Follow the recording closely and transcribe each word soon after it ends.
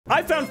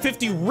I found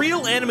 50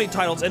 real anime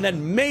titles and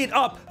then made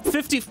up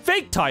 50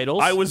 fake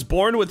titles. I was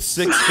born with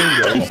 6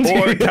 fingers.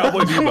 Or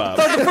Cowboy Bebop.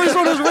 The first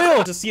one was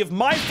real. To see if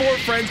my 4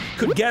 friends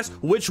could guess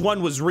which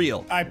one was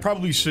real. I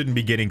probably shouldn't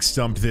be getting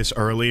stumped this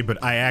early,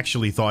 but I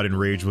actually thought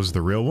Enrage was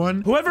the real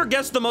one. Whoever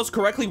guessed the most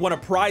correctly won a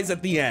prize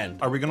at the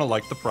end. Are we gonna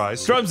like the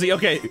prize? Drumsy,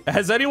 okay,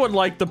 has anyone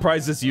liked the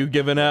prizes you've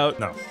given out?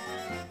 No.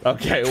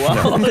 Okay,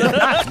 well,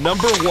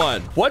 number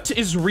 1. What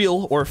is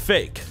real or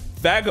fake?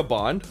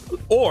 Vagabond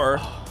or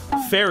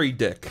fairy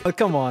dick?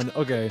 Come on,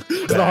 okay.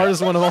 It's the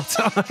hardest one of all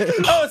time.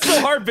 Oh, it's so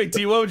hard, Big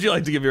T. What would you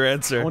like to give your I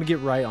answer? want to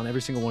get right on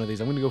every single one of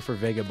these. I'm gonna go for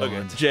Vagabond.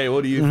 Okay. Jay,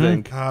 what do you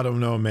think? I don't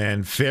know,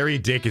 man. Fairy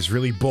dick is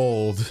really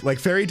bold. Like,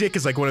 fairy dick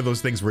is like one of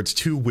those things where it's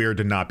too weird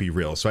to not be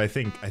real. So I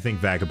think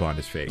Vagabond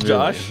is fake.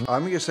 Josh?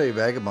 I'm gonna say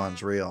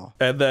Vagabond's real.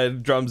 And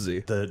then Drumsy.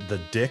 The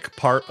dick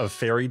part of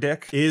fairy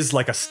dick is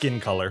like a skin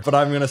color, but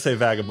I'm gonna say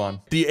Vagabond.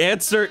 The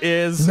answer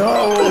is...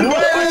 No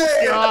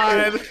way!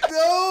 God.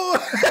 No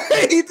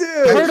way, dude!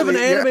 I heard of an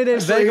anime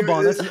named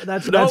Vagabond.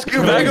 That's Nope,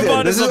 crazy.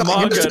 Vagabond is a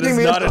manga, it is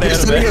not an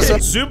anime. This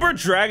is- Super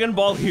Dragon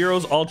Ball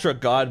Heroes Ultra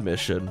God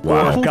Mission.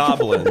 Wow.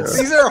 Goblins.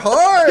 These are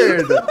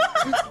hard!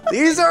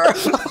 These are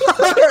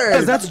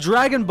hard! That's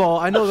Dragon Ball.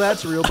 I know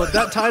that's real, but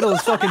that title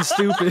is fucking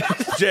stupid.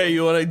 Jay,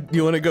 you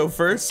wanna go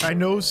first? I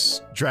know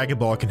Dragon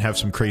Ball can have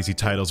some crazy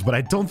titles, but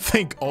I don't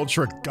think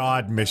Ultra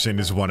God Mission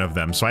is one of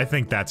them, so I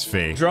think that's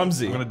fake.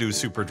 Drumsy. I'm gonna do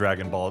Super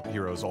Dragon Ball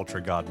Heroes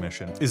Ultra God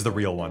Mission is the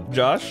real one.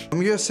 Josh? I'm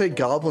gonna say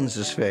Goblins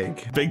is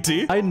fake. Big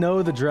T? I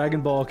know the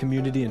Dragon Ball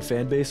community and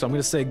fan base, so I'm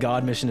gonna say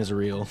God Mission is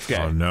real. Okay.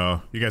 Oh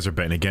no, you guys are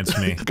betting against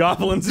me.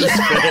 Goblins is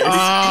fake. Okay,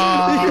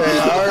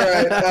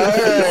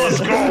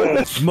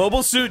 alright.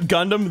 Mobile Suit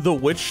Gundam The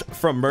Witch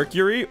from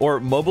Mercury or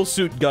Mobile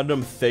Suit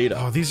Gundam Theta?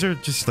 Oh, these are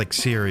just like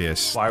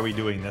serious. Why are we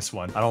doing this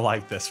one? I don't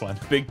like this one.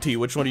 Big T,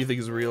 which one do you think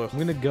is real? I'm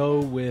gonna go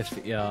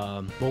with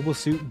Mobile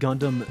Suit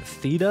Gundam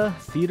Theater,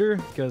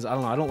 because I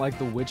don't know, I don't like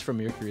the Witch from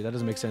Mercury. That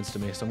doesn't make sense to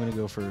me, so I'm gonna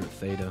go for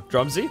Theta.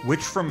 Drumsy?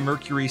 Which from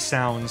Mercury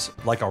sounds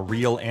like a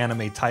real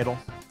anime title?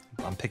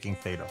 I'm picking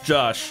Theta.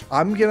 Josh?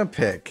 I'm gonna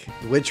pick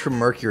Witch from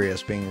Mercury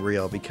as being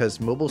real because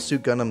Mobile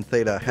Suit Gundam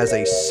Theta has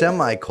a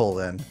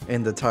semicolon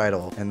in the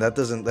title, and that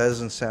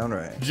doesn't sound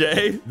right.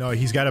 Jay? No,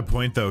 he's got a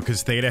point though,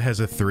 because Theta has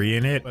a 3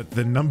 in it, but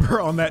the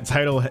number on that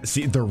title,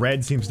 see, the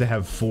red seems to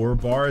have 4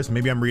 bars.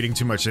 Maybe I'm reading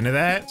too much into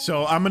that.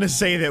 So I'm gonna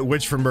say that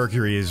Witch from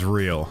Mercury is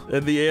real.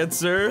 And the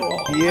answer?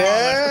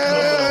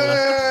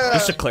 Yeah!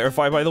 Just to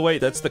clarify, by the way,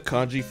 that's the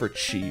kanji for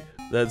cheat.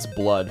 That's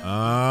blood.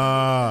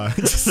 Ah,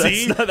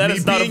 see, that me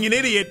is not being an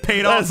idiot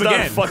paid That's off not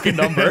again. a fucking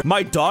number.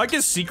 My dog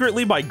is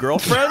secretly my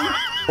girlfriend?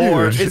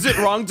 Or is it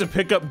wrong to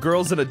pick up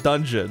girls in a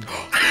dungeon?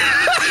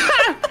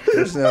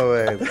 There's no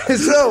way.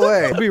 There's no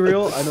way. I'll be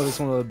real, I know this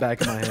one on the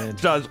back of my head.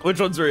 Josh, which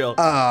one's real?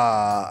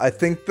 I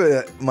think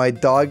that my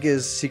dog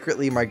is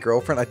secretly my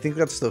girlfriend. I think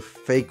that's the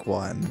fake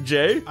one.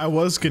 Jay? I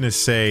was gonna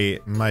say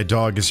my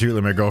dog is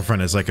secretly my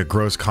girlfriend as like a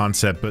gross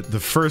concept, but the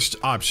first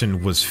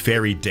option was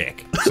fairy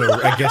dick. So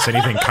I guess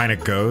anything kind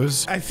of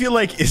goes. I feel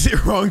like, is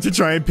it wrong to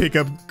try and pick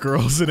up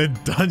girls in a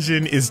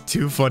dungeon is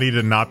too funny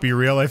to not be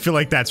real? I feel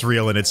like that's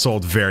real and it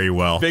sold very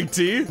well. Big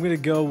T? I'm gonna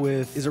go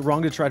with, is it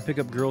wrong to try to pick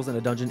up girls in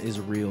a dungeon is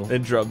real.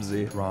 And Drumsy.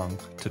 Wrong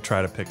to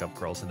try to pick up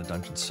girls in the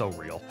dungeon. So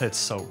real. It's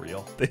so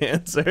real. The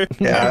answer?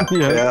 Yeah,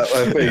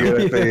 I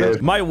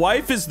figured. My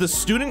wife is the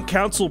student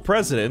council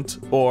president,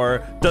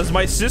 or does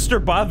my sister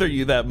bother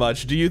you that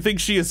much? Do you think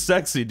she is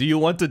sexy? Do you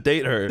want to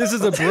date her? This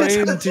is a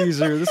brain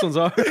teaser. This one's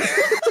hard.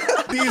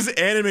 These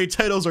anime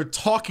titles are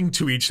talking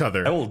to each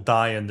other. I will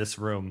die in this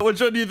room.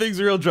 Which one do you think's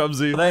real,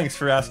 Drumsy? Thanks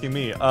for asking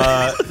me.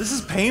 This is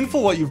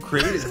painful what you've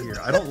created here.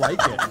 I don't like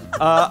it.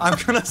 I'm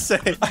gonna say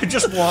I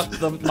just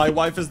want my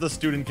wife is the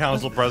student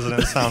council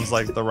president. Sounds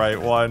like the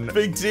right one.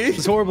 Big T?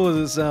 As horrible as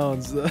it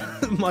sounds,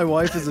 my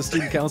wife is a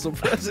student council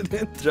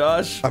president.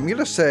 Josh? I'm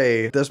gonna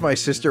say, does my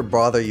sister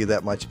bother you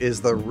that much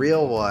is the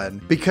real one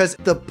because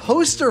the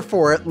poster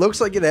for it looks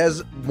like it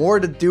has more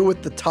to do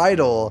with the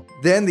title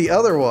than the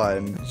other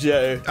one.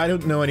 Jay? I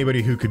don't know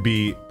anybody who could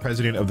be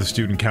president of the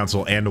student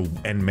council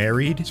and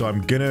married, so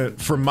I'm gonna,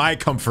 for my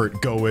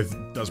comfort, go with,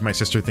 does my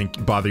sister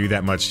bother you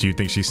that much? Do you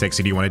think she's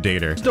sexy? Do you want to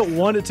date her? I just don't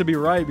want it to be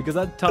right because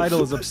that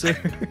title is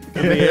absurd.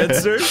 And the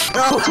answer?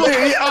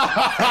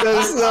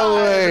 There's no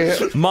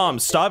way. Mom,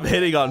 stop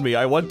hitting on me.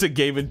 I want to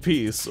game in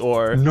peace.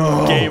 Or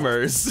No.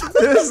 gamers.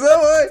 There's no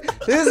way.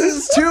 This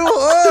is too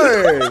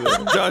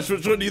hard. Josh,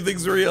 which one do you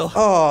think's real?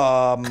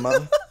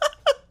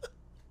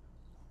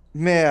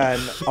 Man,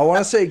 I want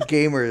to say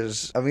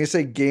gamers. I'm gonna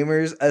say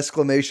gamers!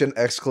 Exclamation!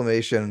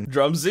 Exclamation!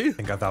 Drumsy? I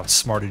think I've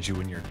outsmarted you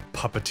in your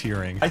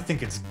puppeteering. I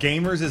think it's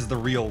gamers is the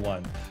real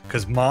one.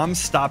 Because mom,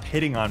 stop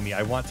hitting on me.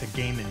 I want to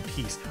game in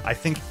peace. I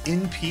think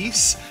in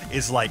peace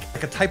is like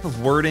a type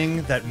of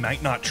wording that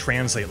might not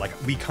translate. Like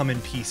we come in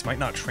peace might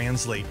not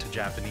translate to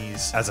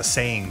Japanese as a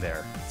saying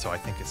there. So I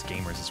think it's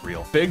gamers is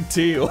real. Big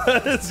T,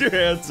 what is your I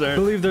answer?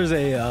 believe there's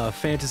a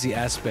fantasy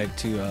aspect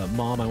to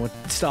Mom, I want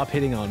stop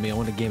hitting on me. I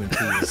want to game in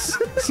peace.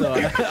 so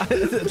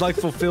it like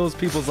fulfills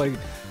people's like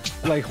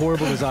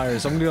horrible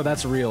desires. So I'm gonna go.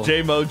 That's real.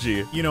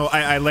 J-Moji. You know,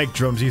 I like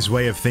Drumsy's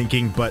way of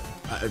thinking, but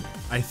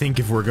I think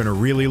if we're gonna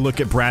really look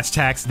at brass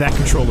tacks, that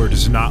controller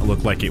does not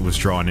look like it was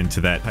drawn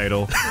into that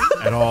title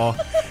at all.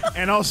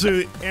 And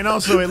also,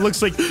 it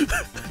looks like you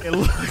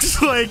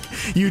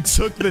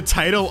took the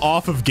title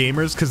off of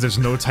Gamers because there's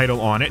no title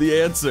on it.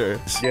 The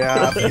answer.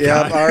 Yeah,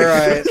 yeah, all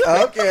right,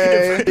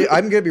 okay.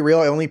 I'm gonna be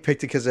real. I only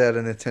picked it because it had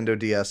a Nintendo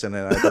DS in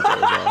it. I thought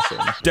that was awesome.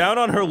 Down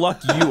on her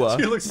luck, Yua.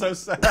 You look so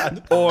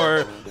sad.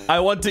 Or I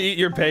want to eat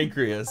your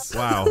pancreas.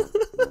 Wow,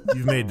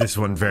 you've made this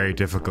one very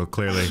difficult.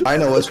 Clearly, I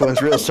know which one's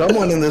real.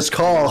 Someone in this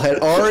call had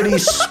already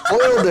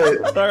spoiled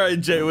it. All right,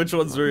 Jay, which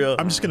one's real?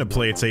 I'm just gonna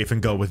play it safe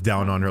and go with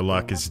Down on Her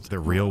Luck is the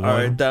real one. All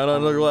right, down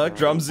on her luck.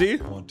 Drumsy.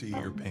 I want to eat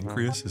your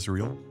pancreas is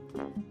real.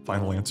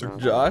 Final answer.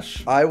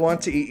 Josh. I want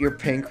to eat your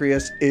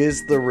pancreas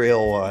is the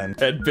real one.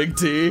 And Big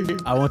T.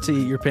 I want to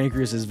eat your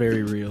pancreas is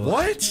very real.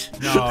 What?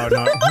 No,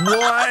 no.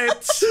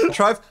 What?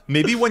 Trive,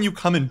 maybe when you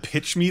come and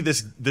pitch me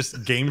this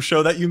game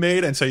show that you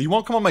made and say, you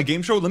won't come on my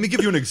game show? Let me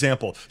give you an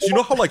example. So you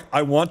know how, like,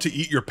 I want to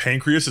eat your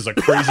pancreas is a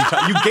crazy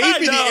time? You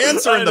gave me the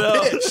answer in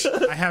the pitch.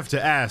 I have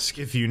to ask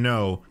if you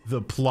know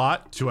the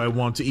plot to I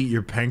Want to Eat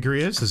Your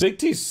Pancreas. Big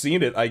T's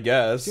seen it, I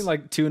guess. Seen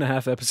like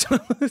 2.5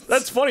 episodes.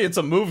 That's funny. It's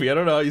a movie. I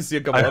don't know how you see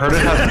a couple I heard it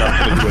episodes. has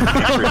nothing to do with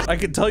pancreas. I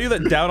can tell you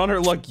that Down on Her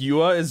Luck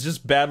Yua is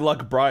just Bad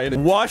Luck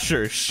Brian.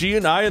 Washer, She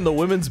and I in the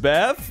women's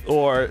bath,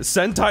 or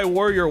Sentai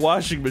Warrior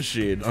washing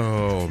machine.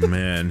 Oh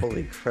man.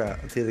 Holy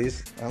crap, dude,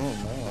 these, I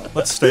don't know.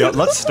 Let's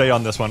stay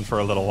on this one for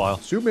a little while.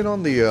 Zoom in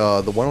on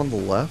the one on the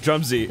left.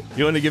 Drumsy,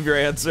 you want to give your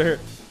answer?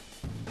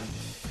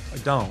 I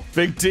don't.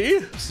 Big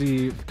T?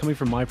 See, coming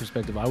from my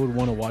perspective, I would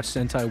want to watch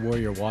Sentai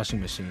Warrior washing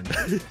machine.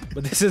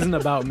 But this isn't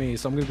about me,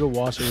 so I'm gonna go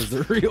Washer as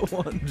the real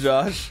one.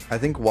 Josh? I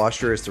think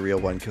Washer is the real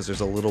one because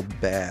there's a little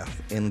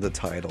bath in the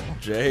title.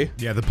 Jay?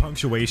 Yeah, the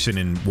punctuation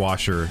in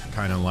Washer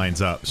kind of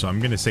lines up, so I'm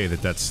gonna say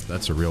that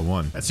that's a real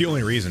one. That's the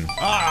only reason.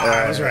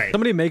 I was right.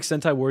 Somebody make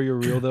Sentai Warrior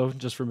real though,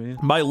 just for me.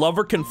 My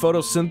lover can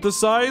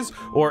photosynthesize,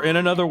 or in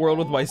another world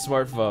with my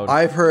smartphone?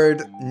 I've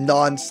heard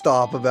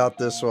non-stop about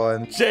this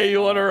one. Jay,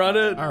 you want to run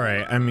it? All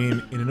right. I mean,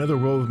 in another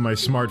world with my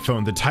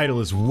smartphone, the title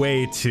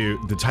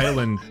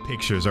and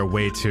pictures are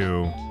way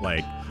too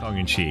like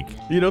tongue-in-cheek.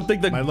 You don't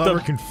think that My lover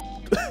can.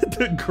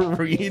 the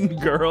green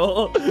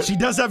girl? She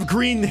does have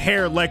green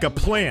hair like a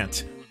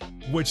plant,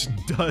 which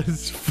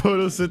does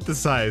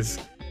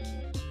photosynthesize.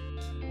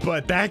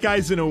 But that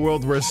guy's in a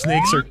world where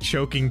snakes are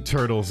choking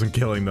turtles and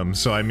killing them,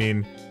 so I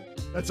mean,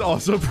 that's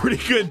also pretty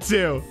good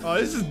too.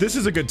 This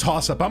is a good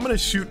toss-up. I'm gonna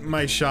shoot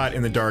my shot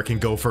in the dark and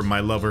go for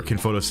my lover can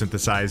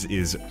photosynthesize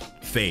is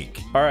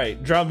fake. All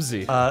right,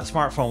 Drumsy.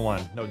 Smartphone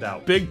one, no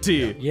doubt. Big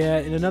T. Yeah,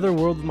 in another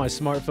world with my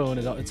smartphone,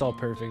 it's all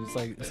perfect.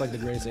 It's like the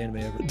greatest anime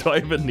ever. Do I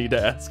even need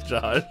to ask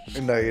Josh?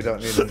 No, you don't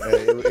need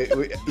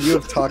to. You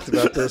have talked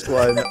about this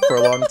one for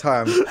a long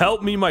time.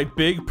 Help me, my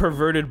big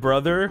perverted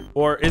brother,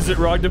 or is it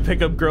wrong to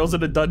pick up girls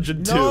in a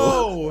dungeon too?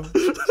 No!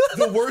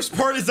 The worst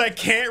part is I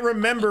can't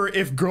remember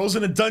if Girls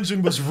in a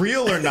Dungeon was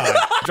real or not.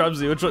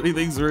 Drumsy, which one do you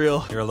think's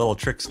real? You're a little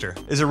trickster.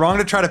 Is it wrong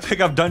to try to pick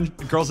up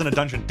Girls in a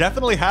Dungeon?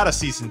 Definitely had a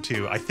season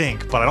 2, I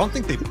think, but I don't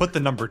think they put the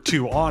number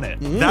 2 on it.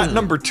 That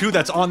number 2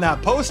 that's on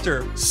that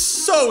poster,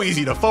 so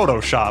easy to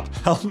Photoshop.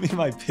 Help me,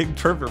 my big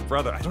pervert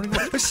brother. I don't even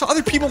know. There's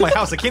other people in my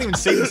house. I can't even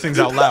say these things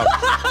out loud.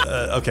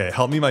 Okay,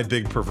 help me, my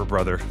big pervert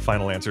brother.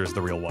 Final answer is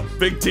the real one.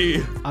 Big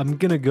T. I'm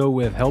gonna go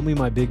with help me,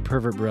 my big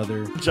pervert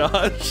brother.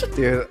 Josh.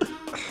 Dude,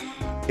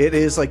 it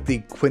is like the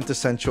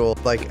quintessential,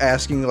 like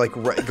asking, like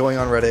going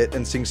on Reddit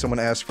and seeing someone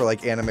ask for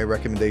like anime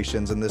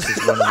recommendations, and this is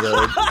one of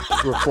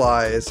the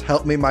replies.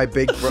 Help me, my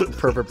big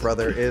pervert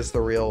brother is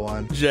the real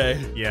one.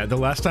 Jay. Yeah, the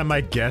last time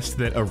I guessed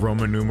that a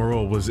Roman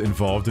numeral was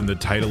involved in the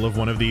title of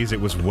one of these, it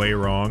was way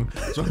wrong.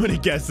 So I'm gonna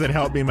guess that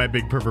Help Me, My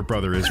Big Pervert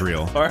Brother is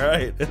real. All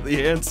right,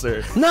 the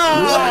answer.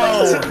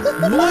 No!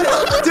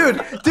 What?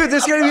 Dude,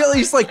 there's gonna be at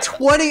least like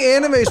 20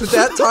 animes with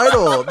that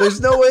title.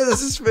 There's no way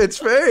it's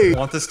fake. I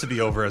want this to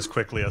be over as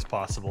quickly as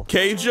possible.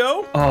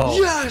 Keijo? Oh.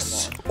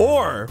 Yes!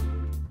 Or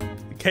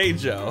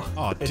Keijo?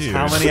 Oh, It's dude.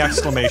 how many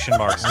exclamation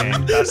marks,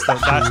 game? That's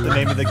the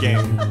name of the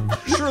game.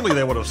 Surely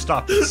they would have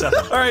stopped at 7.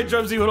 All right,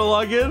 Drumsy, you want to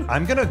log in?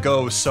 I'm gonna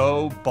go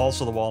so balls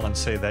to the wall and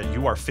say that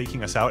you are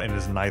faking us out and it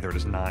is neither. It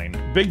is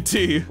 9. Big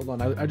T.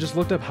 Hold on, I just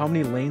looked up how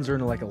many lanes are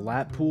in like a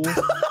lap pool.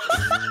 So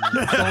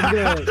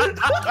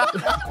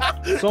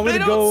I'm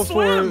gonna go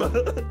swim.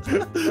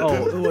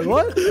 Oh, wait,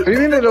 what? What do you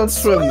mean they don't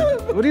swim?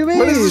 What do you mean?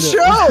 What is the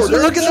show?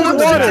 They're looking at the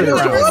water.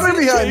 There's around. water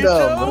behind them.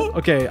 Keijo?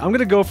 Okay, I'm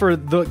gonna go for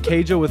the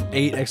Keijo with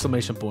 8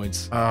 exclamation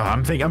points.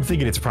 I'm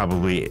thinking it's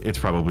probably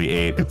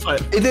 8.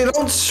 But They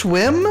don't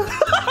swim?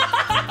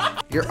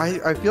 I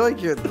feel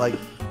like you're like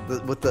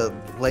with the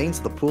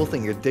lanes, the pool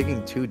thing, you're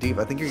digging too deep.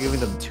 I think you're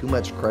giving them too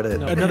much credit.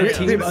 No, another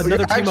team of 4.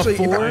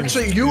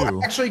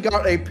 You actually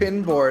got a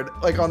pin board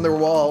like on their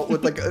wall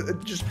with like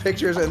just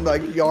pictures and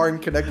like yarn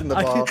connecting the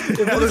ball. If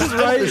this is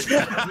right, if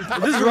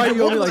this is right,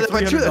 you owe me like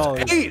 $300.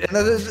 That's 8, and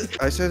that is,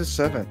 I said it's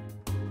 7.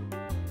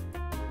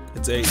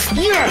 It's 8.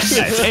 Yes!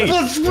 it's 8.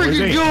 Let's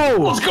freaking go!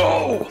 Let's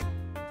go!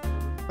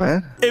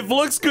 What? If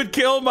looks could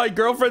kill, my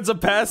girlfriend's a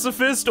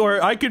pacifist,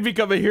 or I could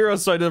become a hero,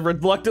 so I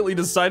reluctantly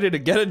decided to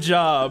get a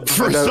job.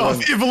 First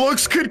off, if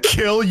looks could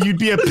kill, you'd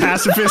be a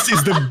pacifist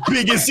is the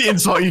biggest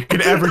insult you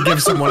could ever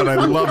give someone, and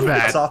I love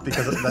that. It's off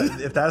because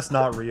if that's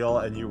not real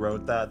and you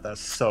wrote that,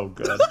 that's so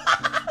good.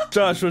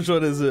 Josh, which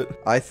one is it?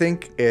 I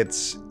think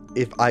it's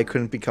if I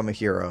couldn't become a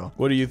hero.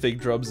 What do you think,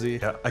 Drumsy?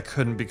 Yeah, I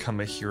couldn't become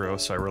a hero,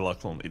 so I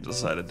reluctantly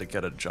decided to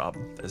get a job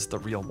as the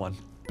real one.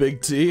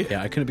 Big T?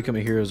 Yeah, I couldn't become a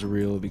hero as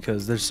real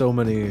because there's so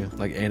many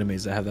like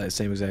animes that have that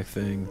same exact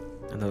thing,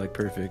 and they're like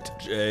perfect.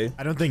 Jay?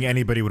 I don't think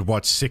anybody would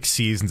watch 6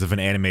 seasons of an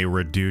anime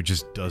where a dude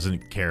just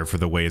doesn't care for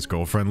the way his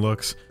girlfriend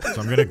looks.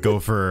 So I'm gonna go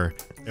for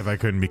if I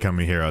couldn't become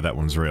a hero, that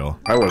one's real.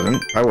 I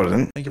wouldn't.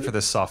 Thank you for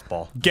this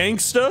softball.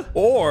 Gangsta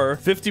or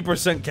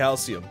 50%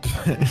 calcium?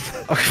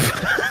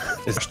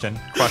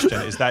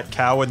 Question, is that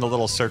cow in the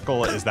little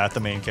circle, is that the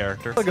main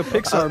character? Like a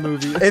Pixar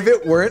movie. If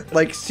it weren't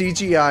like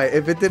CGI,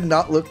 if it did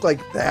not look like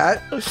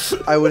that,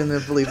 I wouldn't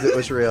have believed it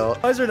was real.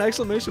 Why is there an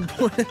exclamation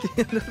point at the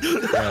end of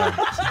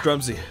it?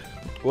 Drumsy,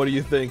 what do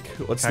you think?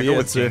 What's Can I the go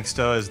with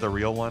answer? Gangsta as the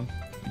real one?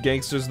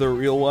 Gangster's the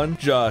real one.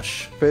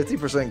 Josh?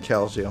 50%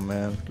 calcium,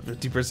 man.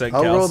 50% calcium.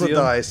 I'll roll the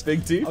dice.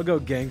 Big T? I'll go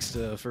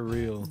gangsta for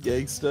real.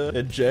 Gangsta.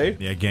 And Jay?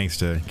 Yeah,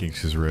 gangsta.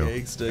 Gangsta's real.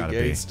 Gangsta, Gotta be.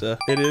 gangsta.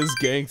 It is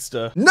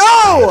gangsta.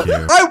 No! you.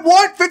 I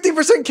want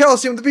 50%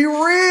 calcium to be real.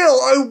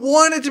 I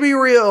want it to be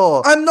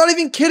real. I'm not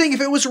even kidding. If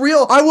it was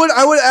real, I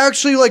would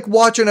actually like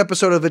watch an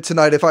episode of it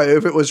tonight if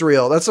it was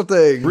real. That's the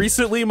thing.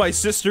 Recently, my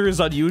sister is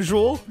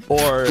unusual,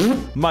 or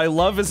my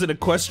love is an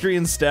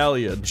equestrian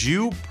stallion. Did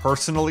you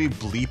personally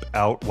bleep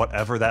out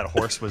whatever that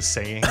horse was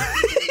saying?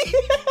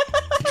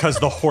 Because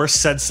the horse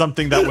said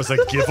something that was a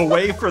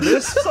giveaway for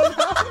this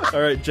somehow?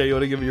 All right, Jay, you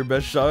want to give it your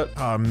best shot?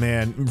 Oh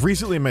man,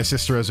 recently my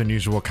sister as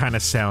unusual kind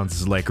of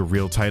sounds like a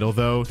real title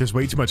though. There's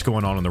way too much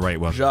going on the right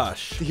one.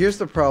 Josh. Here's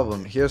the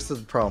problem.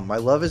 My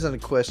love is an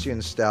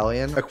equestrian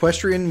stallion.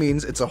 Equestrian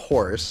means it's a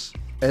horse.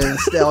 And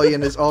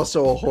stallion is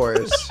also a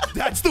horse.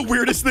 That's the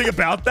weirdest thing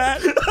about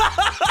that.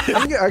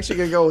 I'm actually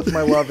gonna go with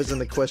my love is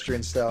an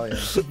equestrian stallion.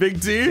 Big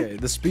T? Okay,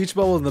 the speech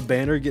bubble and the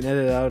banner getting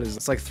edited out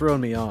it's like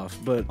throwing me off.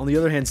 But on the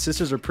other hand,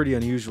 sisters are pretty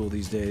unusual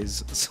these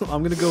days. So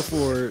I'm gonna go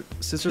for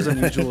sisters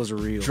unusual as a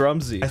real.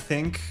 Drumsy. I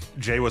think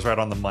Jay was right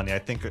on the money. I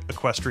think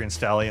equestrian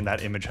stallion,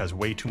 that image has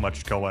way too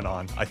much going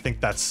on. I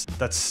think that's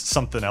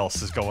something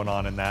else is going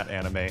on in that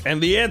anime.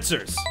 And the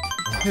answers.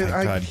 Dude,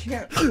 I God.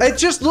 can't. It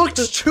just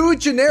looks too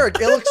generic.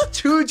 It looks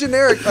too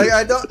generic. Like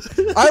I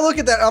look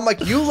at that. I'm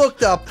like, you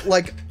looked up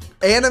like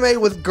anime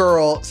with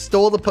girl,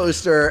 stole the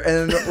poster,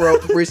 and then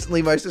wrote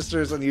recently my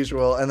sister's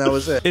unusual, and that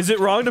was it. Is it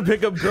wrong to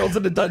pick up girls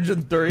in a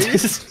Dungeon 3?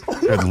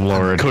 Good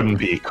lord. Couldn't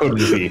be.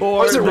 Or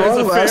Was it there's wrong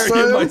a last fairy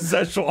in time? my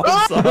sexual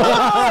song.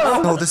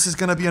 No, this is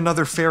gonna be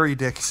another fairy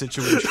dick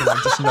situation.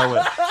 I just know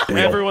it.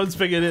 Everyone's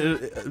picking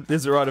it.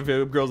 Is it wrong to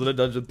pick up girls in a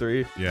Dungeon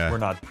 3? Yeah. We're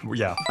not.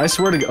 Yeah. I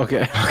swear to God.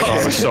 Okay.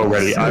 I was so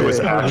ready. I was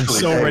actually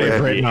so ready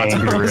for it not to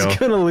be angry. real. I'm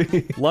gonna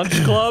leave.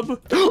 Lunch club?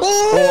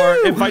 Or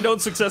if I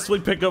don't successfully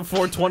pick up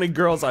 420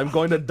 girls, I'm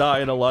going to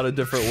die in a lot of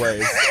different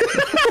ways.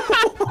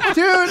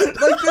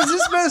 Dude, like this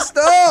is messed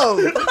up.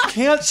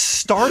 Can't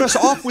start us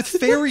off with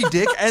fairy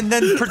dick and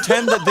then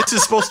pretend that this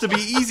is supposed to be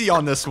easy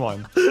on this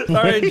one. All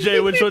right, Jay,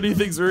 which one do you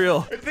think's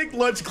real? I think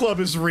Lunch Club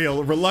is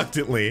real,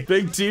 reluctantly.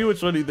 Big T,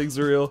 which one do you think's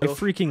real? I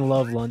freaking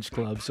love Lunch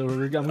Club, so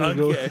I'm gonna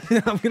Okay.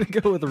 go. I'm gonna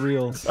go with the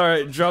real. All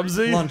right,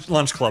 Drumsy,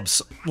 Lunch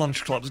clubs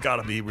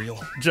gotta be real.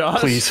 Josh.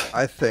 Please.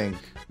 I think,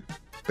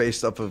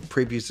 based off of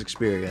previous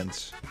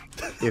experience,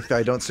 if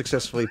I don't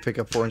successfully pick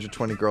up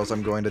 420 girls,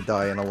 I'm going to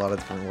die in a lot of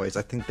different ways.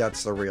 I think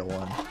that's the real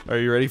one. Are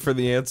you ready for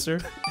the answer?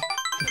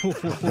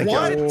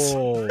 What?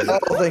 Whoa.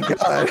 Oh, thank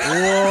God.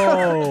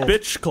 Whoa.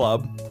 Bitch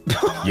club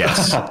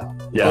Yes.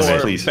 Yes, or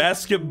please.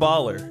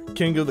 basketballer,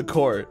 king of the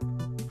court.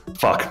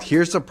 Fuck.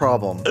 Here's the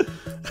problem.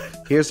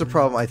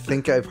 I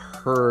think I've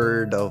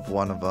heard of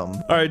one of them.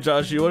 All right,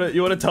 Josh, you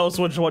wanna tell us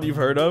which one you've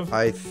heard of?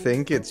 I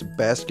think it's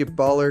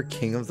Basketballer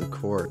King of the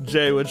Court.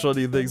 Jay, which one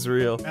do you think's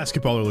real?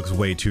 Basketballer looks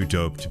way too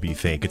dope to be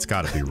fake. It's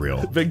gotta be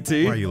real. Big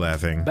T. Why are you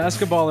laughing?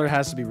 Basketballer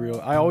has to be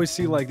real. I always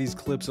see like these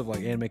clips of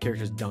like anime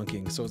characters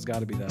dunking, so it's got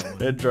to be that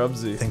one. And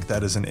Drumsy. I think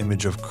that is an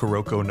image of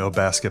Kuroko no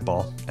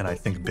basketball, and I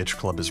think bitch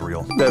club is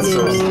real. That's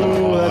so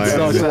That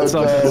sucks. That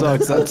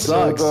sucks. That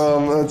sucks.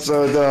 That's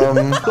so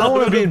dumb. I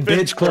want to be in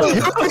bitch club.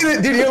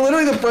 Dude, you're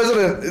literally the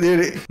president.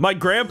 Dude. My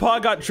grandpa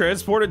got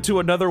transported to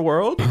another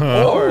world?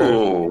 Or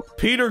Oh.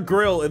 Peter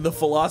Grill in the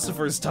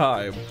Philosopher's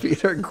Time?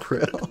 Peter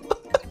Grill.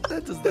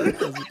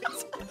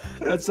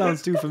 That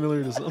sounds too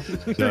familiar to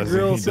something. Doesn't,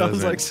 Grill he sounds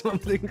doesn't. like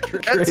something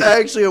That's great.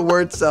 actually a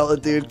word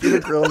salad, dude. Peter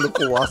Grill in the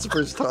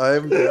Philosopher's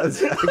Time.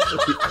 That's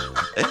actually...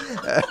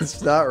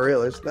 That's not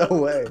real. There's no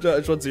way.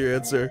 Josh, what's your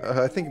answer?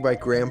 I think my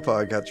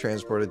grandpa got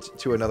transported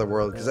to another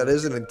world because that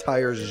is an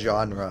entire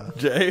genre.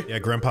 Jay? Yeah,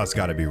 Grandpa's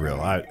gotta be real.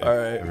 All right.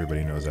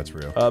 Everybody knows that's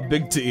real.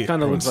 Big T.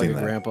 Kind of looks like a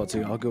that. grandpa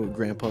too. I'll go with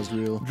grandpa's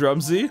real.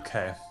 Drumsy?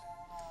 Okay.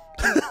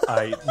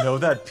 I know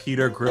that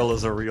Peter Grill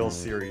is a real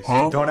series.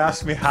 Don't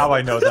ask me how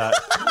I know that.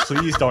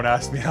 Please don't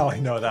ask me how I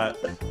know that.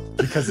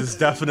 Because it's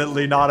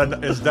definitely not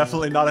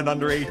an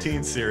under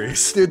 18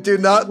 series. Dude, do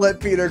not let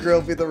Peter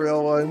Grill be the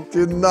real one.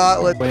 Do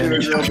not let Peter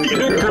Grill be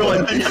the real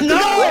one.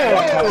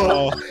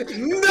 No!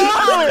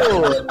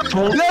 No!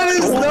 That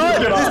is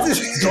not. This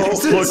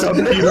is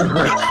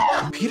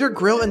Peter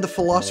Grill and the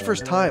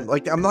Philosopher's Time.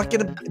 Like, I'm not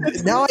gonna.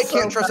 Now I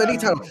can't trust any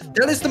title.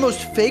 That is the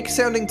most fake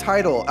sounding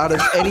title out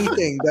of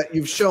anything that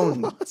you've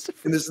shown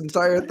in this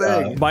entire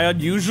thing. My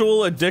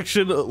unusual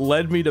addiction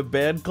led me to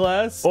band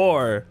class,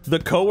 or the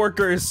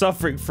coworker is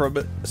suffering from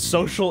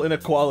social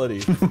inequality.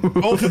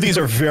 Both of these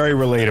are very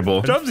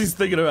relatable. Drumsy's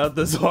thinking about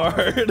this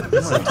hard.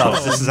 This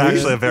is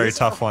actually a very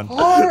tough one.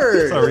 Hard.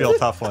 It's a real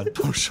tough one.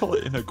 Social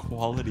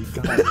inequality.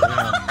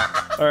 Goddamn.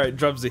 All right,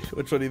 Drumsy,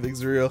 which one do you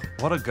think's real?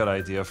 What a good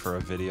idea for a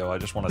video. I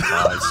just want to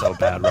die so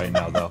bad right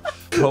now, though.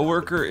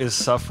 Coworker is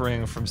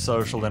suffering from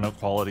social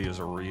inequality is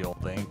real.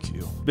 Thank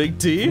you. Big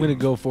T? I'm gonna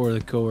go for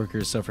the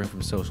coworkers suffering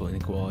from social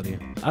inequality.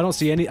 I don't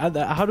see any.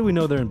 How do we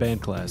know they're in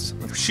band class?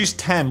 She's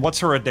 10. What's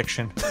her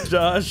addiction?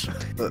 Josh?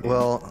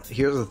 Well,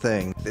 here's the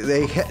thing.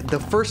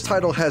 The first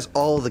title has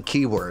all the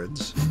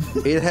keywords.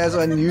 It has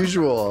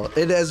unusual.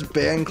 It has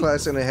band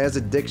class and it has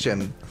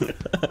addiction.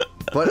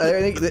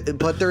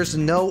 But there's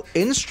no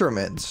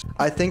instruments.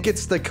 I think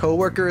it's the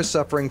coworker is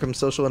suffering from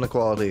social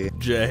inequality.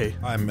 Jay.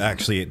 I'm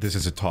actually, this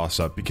is a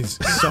toss-up because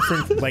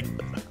suffering, like,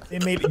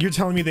 you're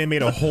telling me they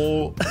made a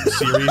whole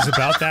series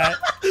about that?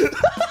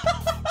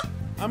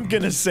 I'm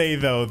gonna say,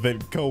 though,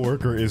 that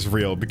coworker is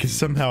real because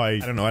somehow I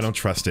don't know, I don't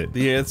trust it.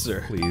 The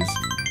answer. Please.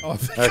 Oh,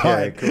 thank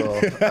Okay, God. cool.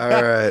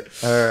 All right,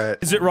 all right.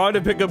 Is it wrong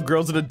to pick up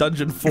girls in a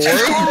dungeon 4?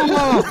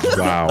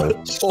 Wow.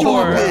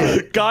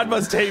 Or God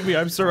must hate me,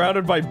 I'm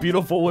surrounded by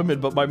beautiful women,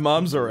 but my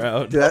mom's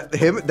around.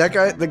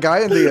 The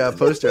guy in the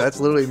poster, that's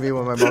literally me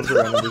when my mom's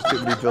around and there's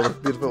too many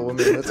beautiful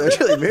women. That's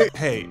actually me.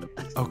 Hey,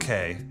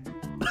 okay.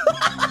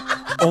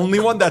 Only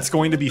one that's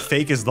going to be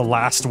fake is the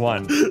last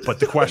one. But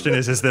the question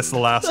is this the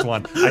last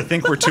one? I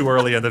think we're too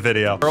early in the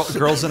video.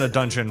 Girls in a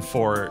Dungeon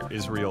 4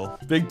 is real.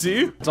 Big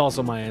T? It's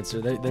also my answer.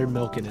 They're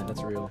milking it.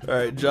 That's real. All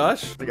right,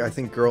 Josh? I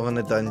think Girl in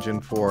a Dungeon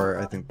 4,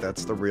 I think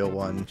that's the real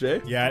one.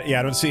 Jay? Yeah,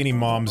 I don't see any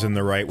moms in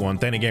the right one.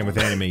 Then again, with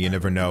anime, you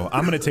never know.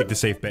 I'm gonna take the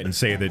safe bet and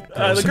say that The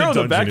Girls in girl a in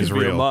the back Dungeon is could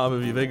be a real. mom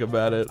if you think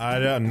about it.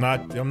 I'm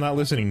not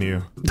listening to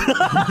you.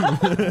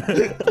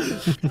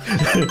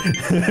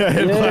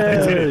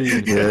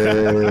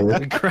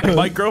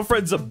 My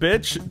girlfriend's a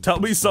bitch. Tell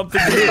me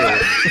something new.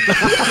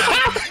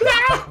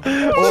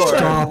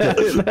 Stop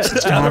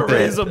it. Gotta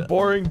raise a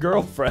boring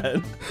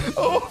girlfriend.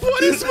 Oh,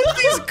 what is with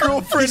these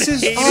girlfriends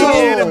hating so-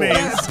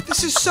 animes?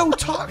 This is so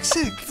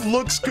toxic.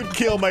 Looks could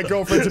kill. My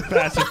girlfriend's a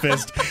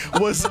pacifist.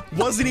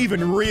 Wasn't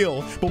even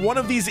real, but one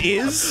of these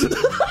is.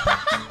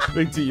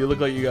 Big T, you look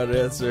like you got an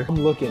answer.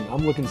 I'm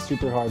looking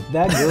super hard.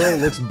 That girl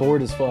looks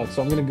bored as fuck,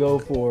 so I'm gonna go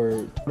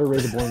for How to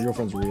Raise a Boring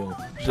Girlfriend's real.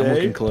 Jay? I'm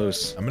looking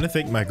close. I'm gonna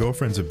think my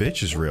girlfriend's a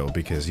bitch is real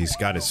because he's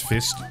got his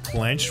fist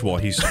clenched while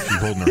she's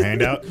holding her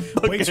hand out.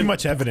 Way too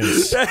much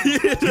evidence.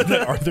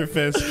 That Arthur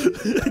fist.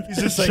 He's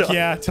just like,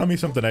 yeah, tell me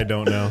something I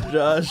don't know.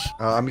 Josh?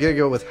 I'm gonna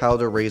go with How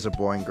to Raise a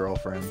Boring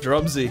Girlfriend.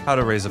 Drumsy? How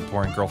to Raise a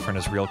Boring Girlfriend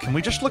is real. Can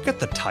we just look at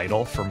the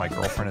title for My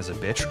Girlfriend is a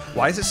Bitch?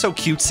 Why is it so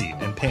cutesy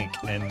and pink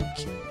and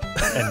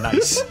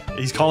nice?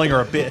 He's calling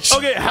her a bitch.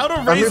 Okay, how to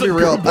I'm raise gonna be a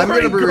real. I'm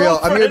gonna be boring real.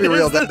 I'm gonna be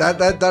girlfriend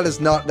real. is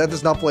That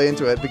does not play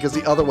into it because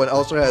the other one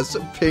also has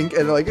pink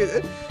and like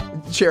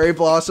cherry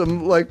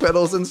blossom like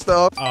petals and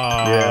stuff. Oh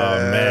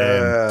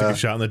man, took a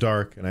shot in the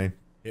dark and I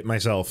hit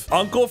myself.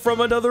 Uncle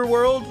from another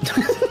world?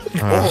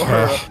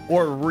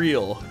 or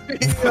real?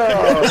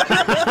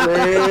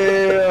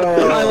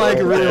 I like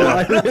real.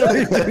 I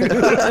really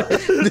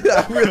do. Dude,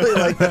 I really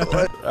like that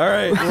one. All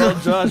right, well,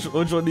 Josh,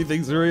 which one do you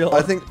think's real?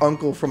 I think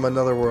Uncle from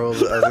Another World.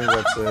 I think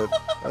that's it.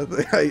 I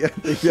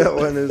think that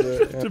one is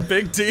it. Yeah.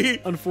 Big T?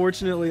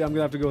 Unfortunately, I'm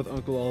gonna have to go with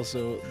Uncle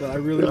also, but I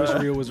really wish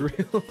real was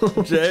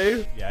real.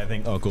 Jay? Yeah, I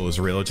think Uncle is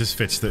real. It just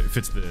fits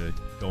the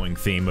going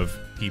theme of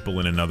people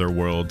in another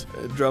world.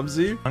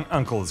 Drumsy?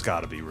 Uncle's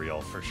gotta be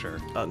real for sure.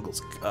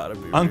 Uncle's gotta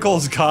be real.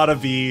 Uncle's gotta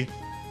be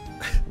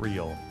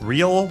real.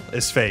 Real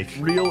is fake.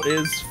 Real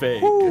is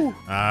fake.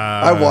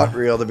 I want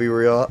real to be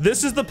real.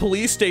 This is the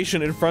police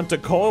station in front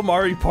of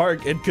Koomari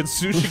Park and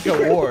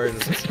Katsushika Ward.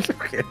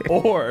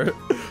 Or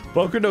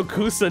Boku no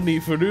Kusa ni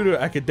Fururu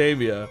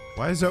Academia.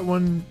 Why is that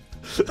one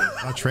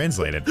not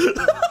translated?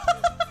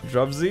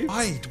 Drumsy?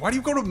 Why do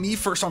you go to me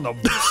first on the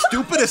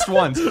stupidest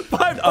ones?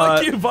 Fine,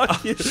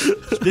 fuck you.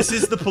 This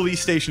is the police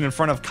station in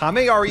front of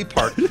Kameari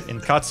Park in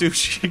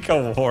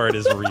Katsushika Ward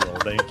is real.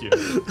 Thank you.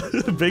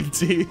 Big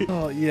T.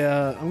 Oh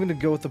yeah, I'm gonna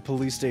go with the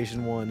police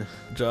station one.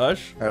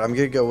 Josh? All right, I'm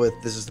gonna go with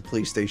this is the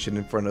police station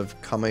in front of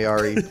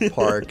Kameari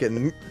Park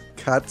and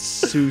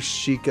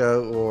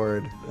Katsushika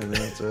Ward, and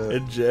that's it.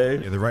 And Jay?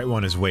 Yeah, the right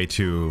one is way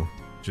too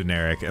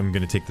generic. I'm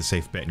gonna take the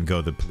safe bet and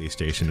go the police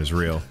station is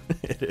real.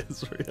 It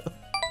is real.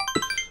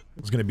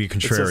 It's gonna be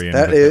contrarian.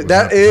 That but is was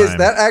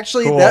not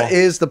the time. that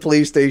is the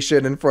police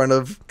station in front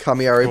of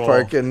Kameari Cool.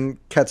 Park and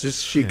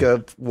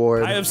Katsushika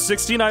Ward. I have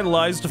 69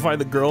 lies to find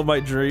the girl of my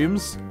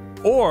dreams.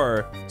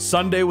 Or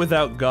Sunday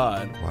Without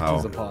God. It's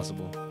Wow.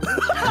 impossible.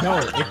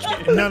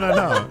 No,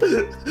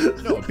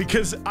 no,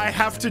 because I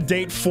have to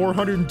date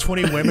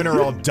 420 women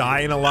or I'll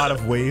die in a lot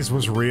of ways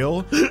was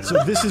real.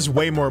 So this is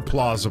way more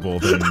plausible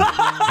than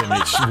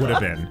it would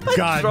have been.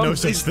 God, no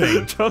such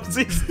thing.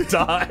 Trumpsy's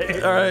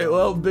dying. All right,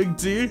 well, Big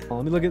T.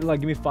 Let me look at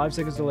give me 5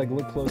 seconds to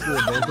look closely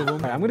at both of them. All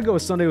right, I'm gonna go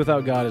with Sunday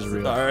Without God is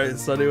real. All right,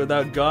 Sunday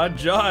Without God.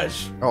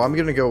 Josh. Oh, I'm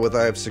gonna go with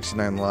I have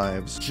 69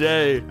 lives.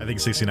 Jay. I think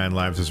 69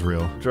 lives is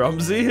real.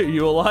 Drumsy, are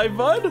you alive,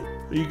 bud?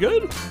 Are you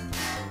good?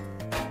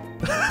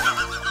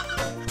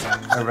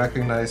 I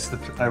recognize the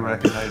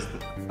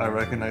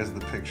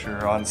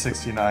picture on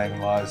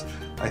 69 Lives.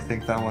 I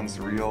think that one's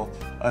real.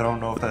 I don't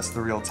know if that's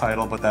the real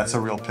title, but that's a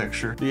real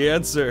picture. The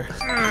answer.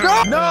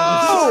 No!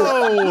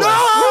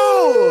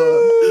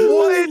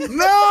 What?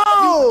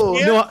 No!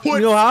 You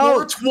know how?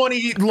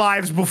 420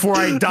 lives before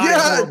I die.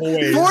 Yeah, horrible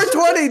ways.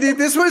 420, dude.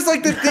 This was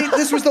like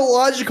this was the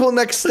logical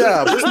next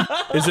step.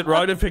 Is it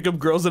wrong to pick up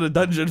girls in a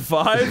dungeon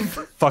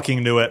 5?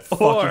 Fucking knew it.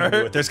 Fucking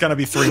knew it. There's gonna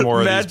be 3 more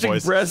of these Magic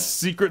boys. Breast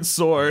Secret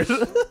Sword.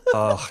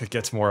 Oh, it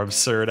gets more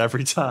absurd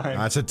every time.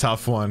 That's a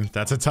tough one.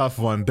 That's a tough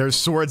one. There's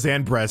swords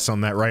and breasts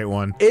on that right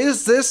one.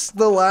 Is this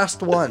the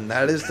last one?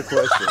 That is the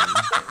question.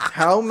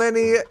 How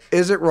many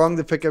is it wrong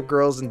to pick up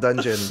girls in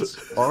dungeons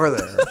are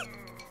there?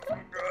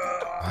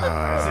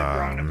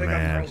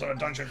 Man. in a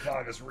dungeon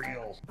 5 is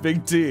real.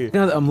 Big T.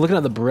 I'm looking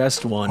at the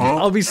breast one.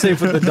 I'll be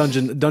safe with the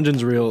dungeon.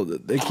 Dungeon's real.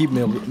 They keep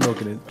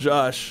milking it.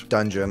 Josh.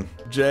 Dungeon.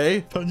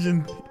 Jay.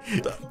 Dungeon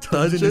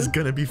is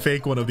gonna be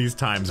fake one of these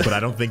times, but I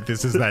don't think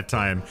this is that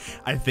time.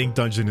 I think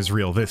Dungeon is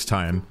real this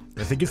time.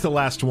 I think it's the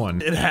last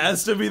one. It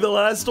has to be the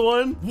last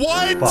one.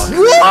 What?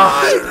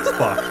 What?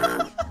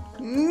 Fuck.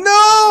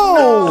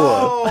 No!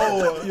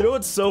 You know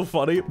what's so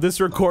funny?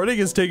 This recording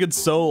has taken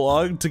so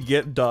long to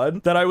get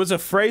done that I was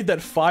afraid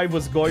that 5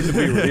 was going to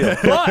be real.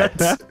 But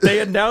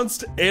they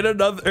announced in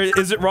another,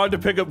 is it wrong to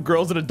pick up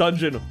girls in a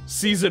dungeon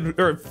season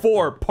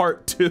 4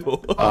 part 2?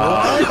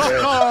 Classic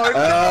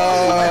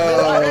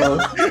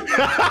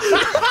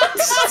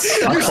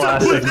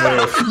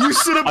move. You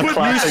should have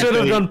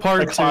Done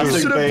part 2. You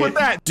should have put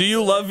that. Do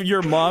you love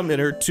your mom in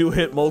her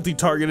 2-hit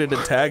multi-targeted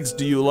attacks?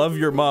 Do you love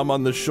your mom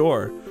on the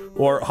shore?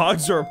 Or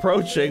hogs are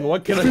approaching,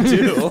 what can I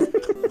do?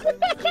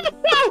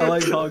 I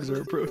like hogs are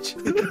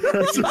approaching.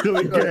 That's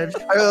really good.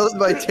 I love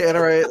my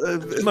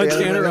Tannerite. My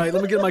Tannerite.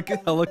 Let me get my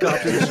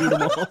helicopter to shoot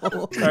them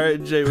all.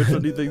 Alright, Jay, which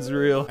one do you think's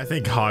real? I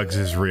think Hogs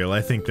is real. I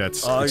think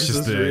that's Hogs it's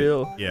just is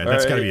real. Yeah,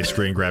 that's gotta Alright. be a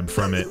screen grab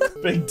from it.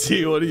 Big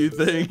T, what do you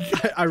think?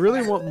 I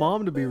really want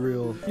mom to be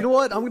real. You know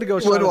what? I'm gonna go.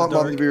 Would want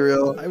mom to be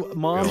real.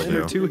 Mom Will and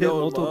her do. 2-hit Go,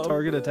 multiple Mom.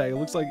 target attack. It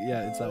looks like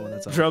it's that one.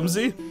 That's that one.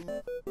 Drumsy?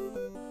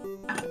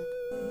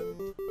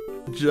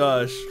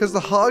 Josh. Because the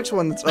Hogs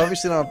one, it's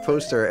obviously not a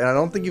poster, and I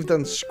don't think you've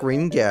done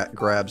screen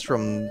grabs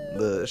from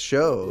the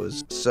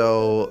shows.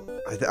 So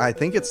I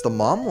think it's the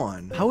mom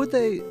one. How would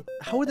they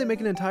make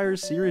an entire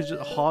series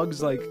just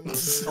hogs like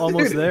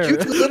almost Dude, there? you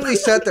literally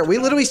sat there. We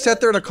literally sat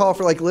there in a call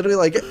for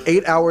literally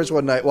 8 hours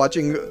one night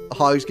watching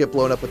hogs get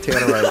blown up with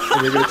Tannerite.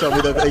 And you're gonna tell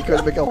me that they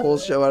couldn't make a whole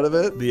show out of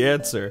it? The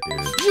answer.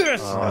 Yes!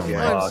 Oh, okay.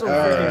 I'm so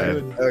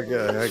Alright. freaking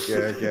good.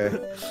 Okay.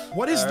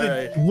 What is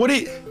Alright.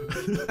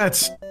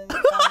 That's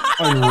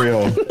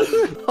unreal.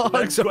 Hogs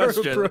Next are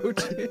question.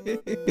 approaching.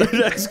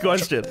 Next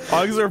question.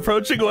 Hogs are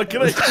approaching, what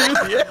can I do?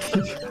 Yeah.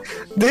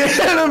 The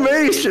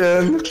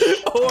animation.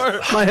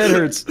 Or My head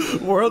hurts.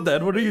 World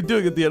End, what are you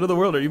doing at the end of the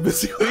world? Are you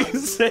basically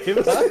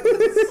saved?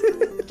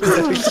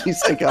 She's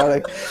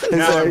psychotic.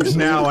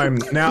 Now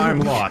I'm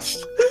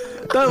lost.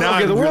 Now Okay,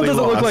 I'm the world really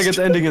doesn't look like lost. it's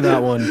ending in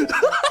that one.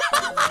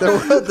 The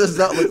world does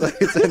not look like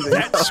it's ending.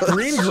 That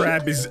screen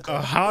grab is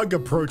a hog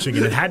approaching,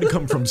 and it had to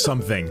come from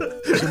something.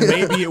 So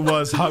maybe it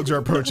was hogs are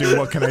approaching.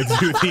 What can I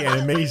do? The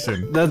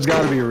animation. That's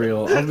gotta be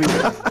real. I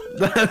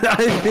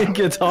think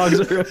it's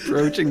hogs are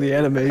approaching the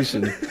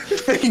animation.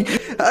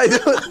 I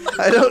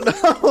don't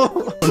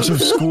know. Bunch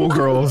of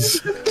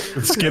schoolgirls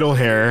with skittle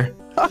hair,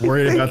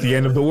 worried about the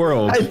end of the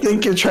world. I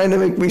think you're trying to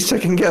make me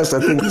second guess. I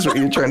think that's what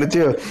you're trying to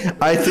do.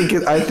 I think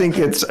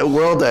it's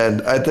World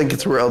End. I think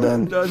it's World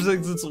End. Josh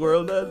thinks it's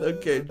World End?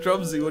 Okay,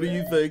 Drumsy, what do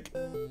you think?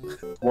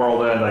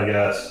 World End, I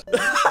guess.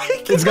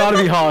 It's gotta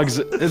be hogs.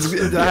 It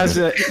has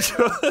to.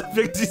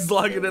 Big T's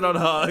logging in on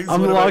Hogs.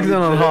 I'm What about logged in you,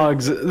 on Jay?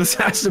 hogs. This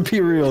has to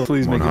be real.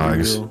 Please make it be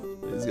Hogs. real.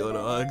 He's going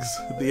to Hogs.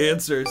 The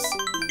answers.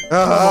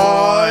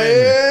 Oh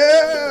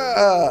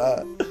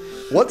yeah.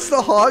 What's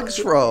the hogs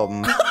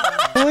from?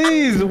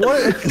 Please,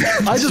 what?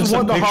 I just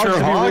want the picture hogs of to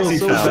be hogs real he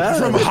so found. bad.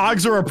 From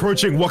hogs are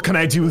approaching. What can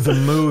I do? The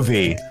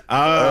movie.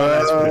 Oh,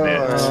 that's what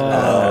it is.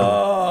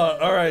 Oh,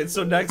 all right.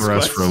 So next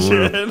Rest for a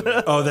question.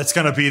 Oh, that's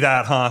gonna be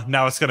that, huh?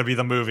 Now it's gonna be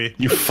the movie.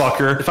 You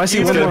fucker. If I see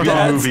Even one more if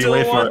Dad hog, still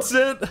wait for wants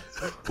it.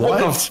 What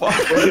the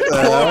fuck?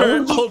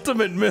 Or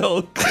Ultimate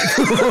Milk.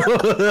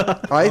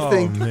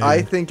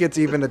 I think it's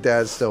even a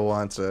dad still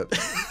wants it.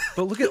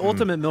 But look at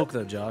Ultimate Milk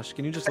though, Josh.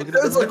 Can you just look at It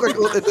it? does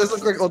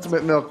look like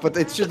Ultimate Milk, but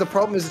it's just the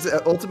problem is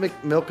Ultimate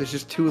Milk is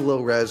just too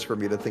low res for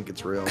me to think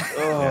it's real.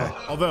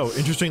 Although,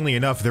 interestingly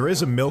enough, there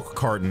is a milk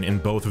carton in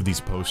both of these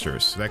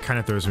posters. So that kind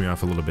of throws me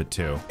off a little bit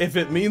too. If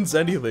it means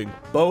anything,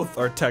 both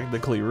are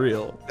technically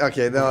real.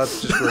 Okay, no,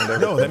 that's just ruined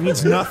everything. No, that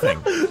means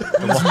nothing. It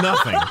means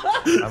nothing.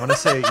 I'm gonna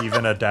say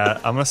even a dad.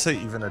 I'm gonna say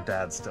even a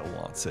dad still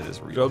wants it is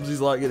real.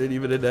 Drumsy's locking it,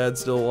 even a dad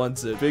still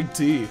wants it. Big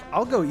T.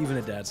 I'll go even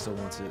a dad still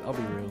wants it. I'll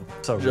be real.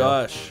 So real.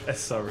 Josh. It's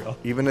so real.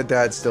 Even a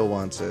dad still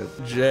wants it.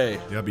 Jay.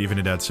 Yep, even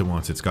a dad still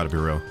wants it. It's got to be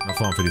real. I'm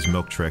falling for these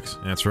milk tricks.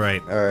 That's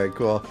right. All right,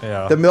 cool.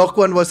 Yeah. The milk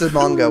one was the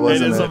manga, It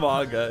wasn't is it? a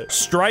manga.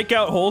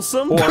 Strikeout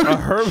wholesome, or a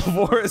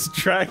herbivorous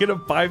dragon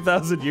of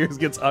 5,000 years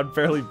gets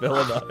unfairly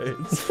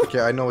villainized. Okay,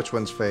 I know which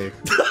one's fake.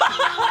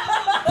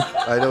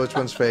 I know which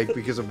one's fake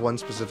because of one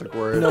specific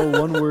word. No,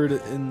 one word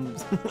in.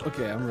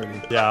 Okay, I'm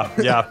ready.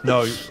 Yeah.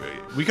 No,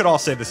 we could all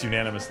say this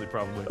unanimously,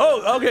 probably.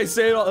 Oh, okay,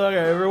 say it all. Okay,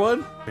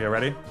 everyone. Okay,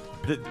 ready?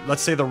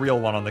 Let's say the real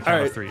one on the count All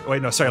right. of 3.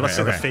 Wait, no, sorry. Let's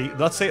say Okay,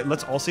 the fake.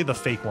 Let's all say the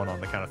fake one on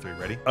the count of 3.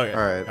 Ready? Okay.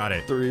 All right. Got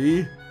it.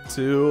 3,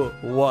 2,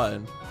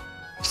 1.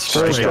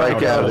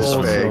 Strikeout is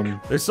fake.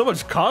 There's so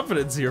much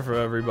confidence here from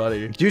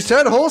everybody. You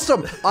said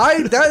wholesome.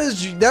 That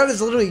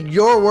is literally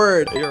your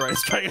word. You're right.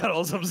 Strikeout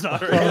wholesome's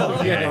not real.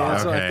 Yeah,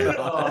 that's what I Okay.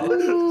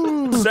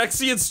 thought.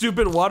 Sexy and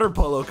stupid water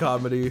polo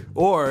comedy,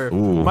 or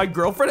my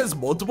girlfriend has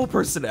multiple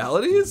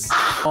personalities.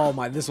 Oh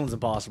my, this one's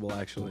impossible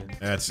actually.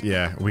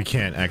 Yeah, we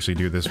can't actually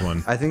do this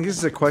one. I think this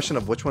is a question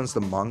of which one's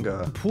the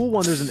manga. Pool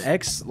one, there's an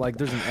X. Like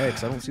there's an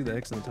X. I don't see the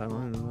X in the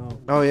timeline. I don't know.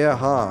 Oh yeah,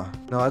 huh?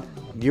 No,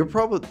 you're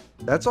probably.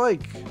 That's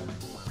like.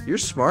 You're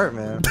smart,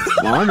 man.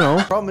 I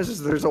know. Problem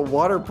is there's a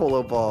water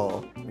polo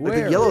ball. Like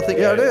Where? the yellow thing.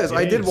 Yeah, it is.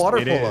 I did water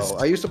It polo. is.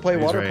 I used to play It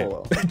is water right.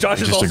 polo. Josh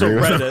has just also agree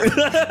with read it.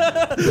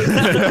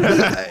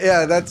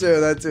 Yeah, that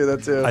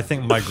too. I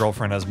think my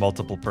girlfriend has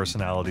multiple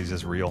personalities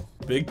is real.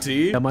 Big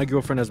T. Yeah, my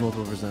girlfriend has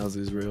multiple personalities.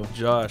 Is real.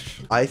 Josh.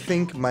 I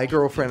think my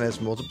girlfriend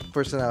has multiple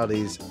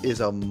personalities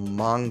is a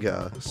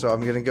manga, so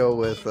I'm gonna go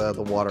with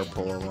the water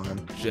polo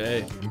one.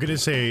 Jay. I'm gonna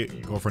say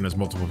girlfriend has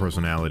multiple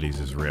personalities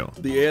is real.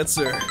 The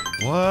answer.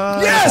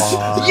 What? Yes!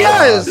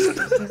 Yes!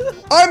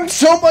 I'm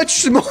so much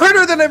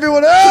smarter than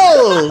everyone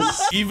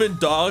else! Even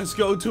dogs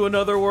go to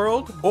another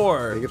world,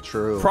 or If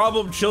true.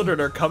 problem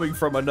children are coming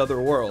from another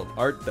world,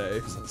 aren't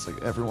they? It's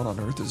like everyone on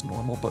Earth is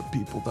normal, but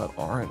people that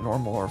aren't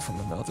normal are from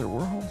another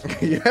world.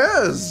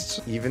 Yes!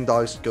 Even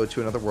dogs go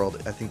to another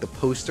world. I think the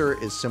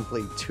poster is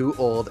simply too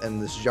old,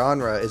 and this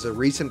genre is a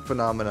recent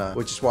phenomena,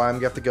 which is why I'm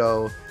gonna have to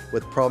go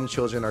with problem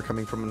children are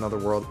coming from another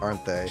world,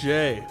 aren't they?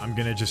 Jay. I'm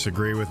gonna just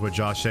agree with what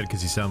Josh said because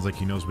he sounds like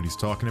he knows what he's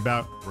talking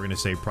about. We're gonna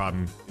say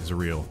problem is a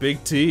real.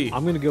 Big T.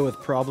 I'm gonna go with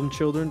problem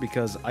children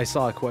because I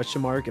saw a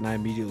question mark and I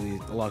immediately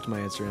locked my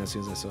answer in as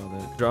soon as I saw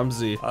that.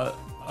 Drumsy.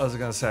 I was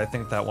gonna say I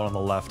think that one on the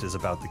left is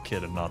about the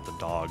kid and not the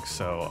dog,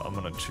 so I'm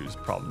gonna choose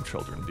problem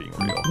children being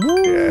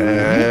real.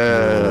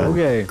 Yeah.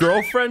 Okay.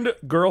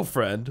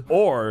 Girlfriend,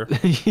 or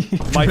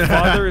my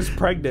father is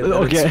pregnant and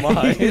Okay.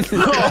 it's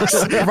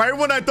mine. Right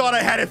when I thought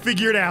I had it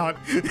figured out,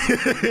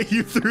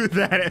 you threw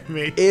that at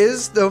me.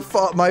 Is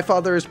my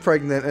father is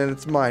pregnant and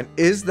it's mine?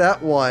 Is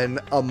that one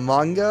a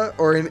manga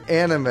or an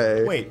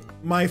anime? Wait,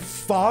 my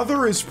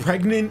father is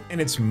pregnant and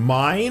it's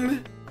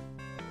mine?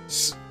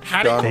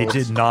 How did They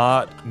did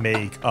not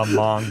make a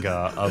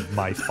manga of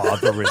my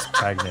father is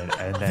pregnant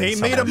and then They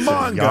made a someone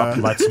said, manga. "Yup,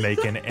 let's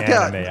make an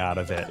anime out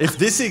of it." If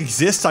this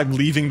exists, I'm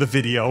leaving the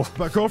video.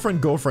 But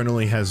girlfriend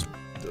only has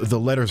the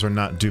letters are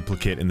not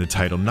duplicate in the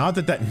title. Not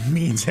that that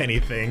means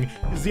anything,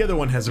 because the other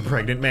one has a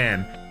pregnant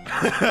man.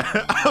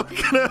 I'm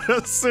gonna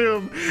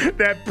assume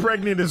that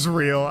pregnant is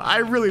real. I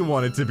really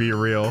want it to be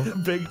real.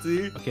 Big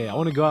T. Okay, I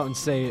want to go out and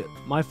say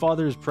my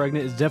father is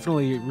pregnant is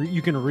definitely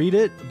you can read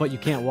it, but you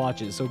can't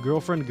watch it. So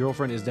girlfriend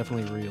is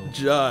definitely real.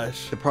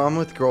 Josh. The problem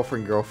with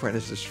girlfriend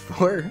is there's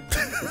 4.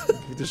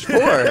 There's 4,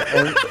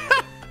 and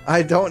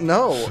I don't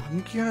know. I'm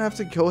gonna have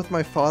to go with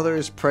my father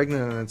is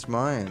pregnant and it's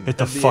mine. Hit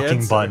the The fucking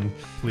answer. button.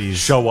 Please.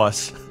 Show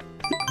us.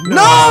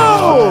 No!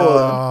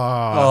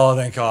 Oh,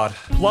 thank God.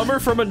 Plumber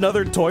from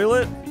another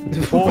toilet,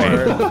 or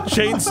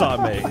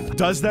chainsaw maid.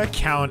 Does that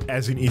count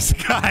as an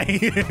isekai?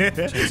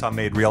 Chainsaw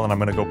Made real, and I'm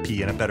gonna go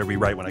pee, and it better be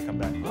right when I come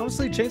back.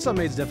 Honestly, Chainsaw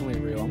Maid's definitely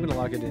real. I'm gonna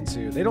lock it in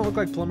too. They don't look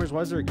like plumbers.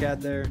 Why is there a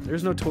cat there?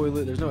 There's no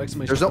toilet. There's no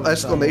exclamation. There's no point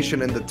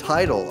exclamation in the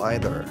title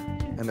either,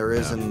 and there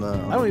is in the.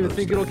 I don't even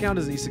think it'll count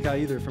as an isekai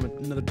either. From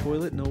another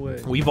toilet, no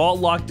way. We've all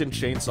locked in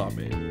chainsaw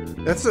maid.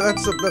 That's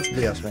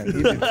BS,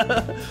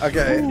 man.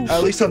 Okay,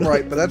 at least I'm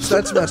right, but that's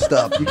messed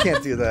up. You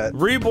can't do that.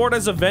 Reborn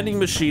as a vending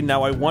machine,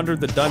 now I wonder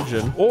the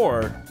dungeon,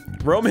 or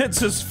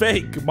Romance is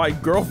fake. My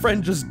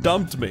girlfriend just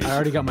dumped me. I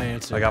already got my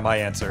answer. I got my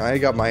answer. I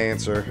got my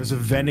answer. There's a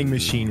vending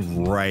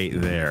machine right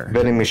there.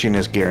 Vending machine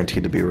is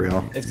guaranteed to be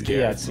real. It's a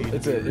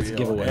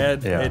giveaway.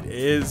 And Yeah. it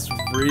is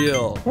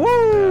real.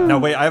 Now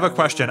wait, I have a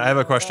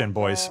question,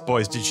 boys.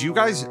 Boys, did you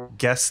guys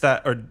guess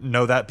that or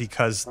know that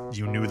because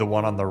you knew the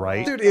one on the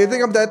right? Dude, you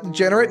think I'm that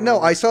degenerate? No,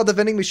 I saw the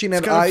vending machine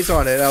had eyes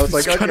on it. I was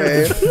like, kind of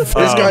okay, the this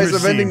guy's a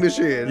vending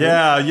machine. machine.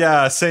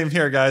 Yeah, same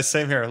here, guys.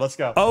 Same here. Let's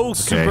go. Oh,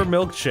 Super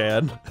Milk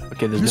Chan.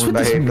 Okay, there's more.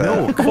 I hate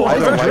that.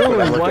 I don't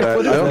like what I'm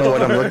looking at. I don't know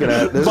what I'm looking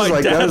at. This My is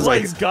like, that dad is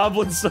like, likes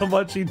goblins so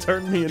much he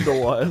turned me into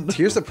one.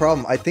 here's the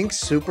problem. I think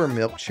Super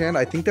Milk Chan,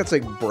 I think that's a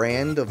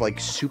brand of like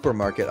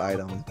supermarket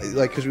item.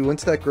 Like, because we went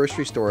to that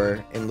grocery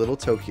store in Little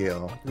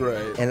Tokyo,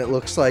 Right. and it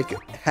looks like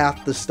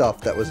half the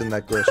stuff that was in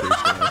that grocery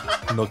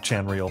store. Milk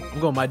Chan real. I'm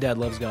going. My dad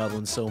loves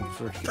goblins so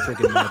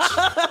freaking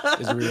much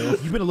is real.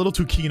 You've been a little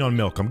too keen on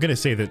milk. I'm gonna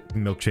say that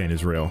Milk Chan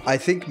is real. I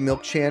think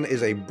Milk Chan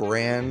is a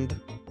brand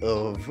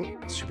of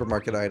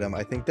supermarket item.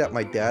 I think that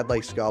my dad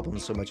likes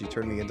goblins so much he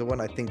turned me into one.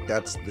 I think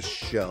that's the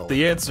show.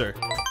 The answer.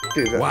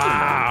 Dude, that's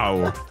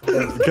Wow.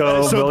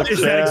 Go, So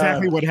is that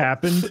exactly what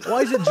happened?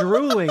 Why is it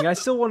drooling? I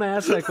still want to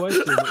ask that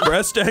question.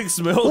 Breast X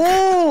milk.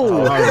 Oh!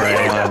 All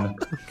right.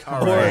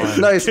 All right.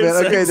 Nice,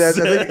 man. Okay, Dad.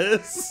 I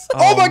think...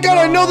 Oh my god,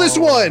 I know this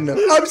one!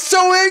 I'm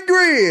so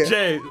angry!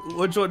 Jay,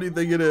 which one do you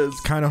think it is?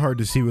 Kind of hard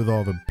to see with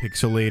all the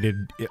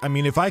pixelated. I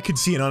mean, if I could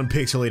see an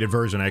unpixelated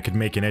version, I could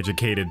make an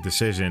educated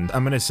decision.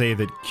 I'm gonna say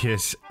that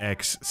Kiss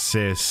X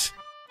Sis.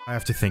 I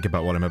have to think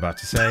about what I'm about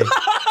to say.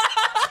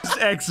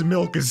 X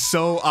milk is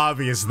so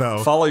obvious,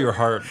 though. Follow your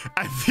heart.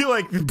 I feel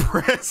like the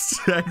breast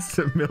X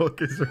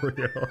milk is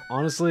real.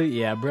 Honestly,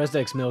 yeah, breast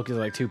X milk is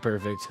like too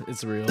perfect.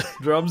 It's real.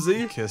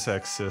 Drumsy? Kiss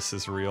X Sis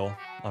is real,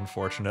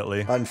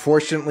 unfortunately.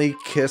 Unfortunately,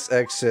 Kiss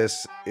X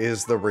Sis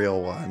is the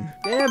real one.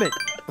 Damn it!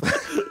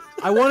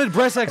 I wanted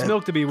breast X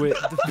milk to be real.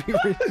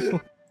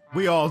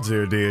 We all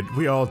do, dude.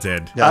 We all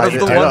did. Yeah, Out of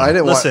the one- I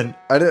didn't listen.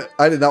 I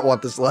did not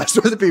want this last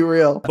one to be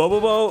real. Bobo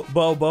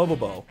Bo Bobo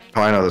Bo.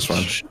 Oh, I know this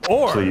one.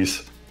 Or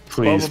Please.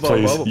 Please, Bo, bo,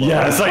 please. bo, bo, bo.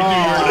 Yes, I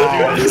knew you were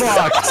gonna do this.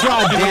 Fuck!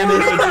 God damn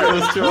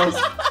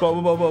it!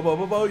 Bobo Bo Bo Bo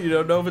Bo Bo. You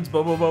don't know if it's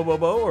Bobo Bo Bo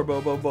Bo or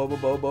Bobo Bo Bo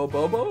Bo Bo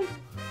Bo Bo.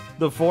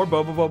 The four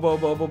Bobo Bo Bo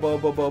Bo Bo Bo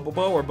Bo Bo Bo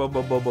Bo or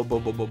Bobo Bo Bo Bo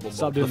Bo Bo Bo.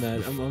 Stop doing that.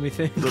 Let me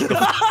think.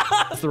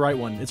 It's the right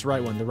one. It's the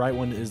right one. The right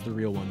one is the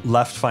real one.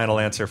 Left final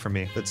answer for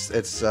me. It's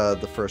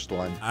the first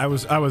one. I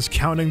was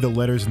counting the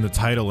letters in the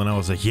title, and I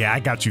was like, yeah,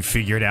 I got you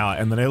figured out.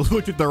 And then I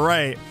looked at the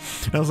right,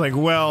 and I was like,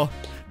 well,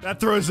 that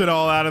throws it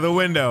all out of the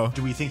window.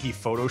 Do we think he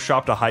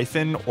photoshopped a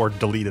hyphen or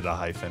deleted a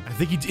hyphen? I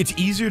think it's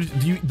easier.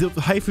 The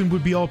hyphen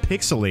would be all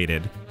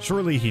pixelated.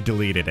 Surely he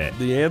deleted it.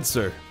 The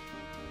answer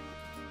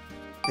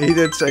He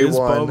did say is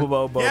one. Bobo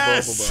Bo Bo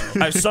Yes! Bo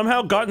Bo. I've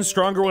somehow gotten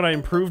stronger when I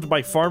improved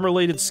my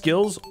farm-related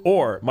skills,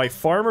 or my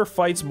farmer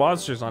fights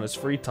monsters on his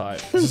free time.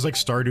 This is like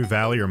Stardew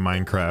Valley or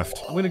Minecraft.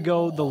 I'm gonna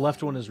go. The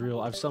left one is real.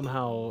 I've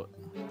somehow.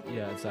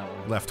 Yeah, it's that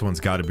one. Left one's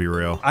got to be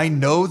real. I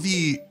know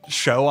the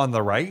show on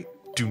the right.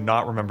 Do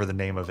not remember the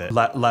name of it.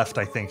 Left,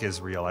 I think,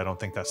 is real. I don't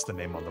think that's the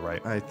name on the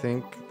right. I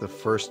think the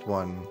first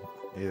one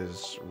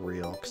is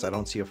real because I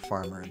don't see a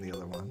farmer in the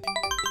other one.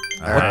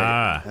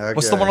 Ah. Okay.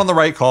 What's the one on the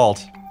right called?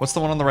 What's the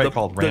one on the right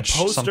called? Ranch the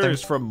poster something?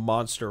 is from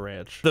Monster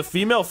Ranch. The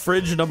female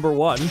fridge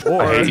 #1,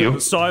 or hate you.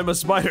 so I'm a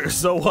spider,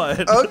 so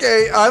what?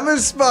 Okay, I'm a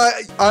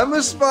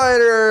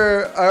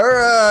spider. All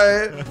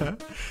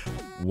right.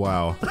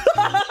 Wow.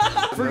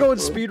 If we're going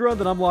speedrun,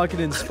 then I'm locking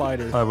in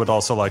spider. I would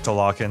also like to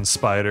lock in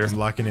Spider.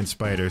 Locking in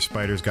Spider.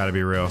 Spider's got to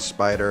be real.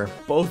 Spider.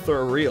 Both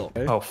are real.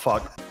 Oh,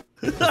 fuck.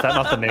 Is that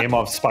not the name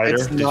of Spider?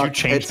 It's Did you not-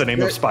 change the name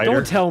of it's- Spider?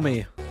 Don't tell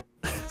me.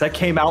 That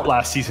came out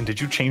last season. Did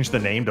you change the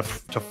name to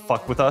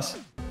fuck with us?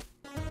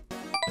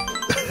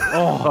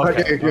 Oh,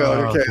 Okay,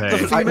 go. Okay.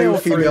 Okay. I knew Female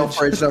female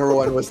fridge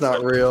 #1 was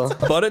not real.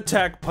 Butt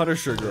attack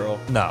Punisher girl,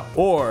 No.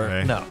 or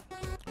Okay. No.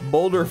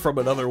 Boulder from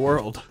another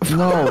world.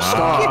 No,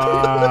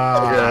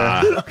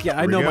 stop. okay.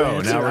 I Here we know my go.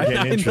 answer. Now we're getting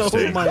I know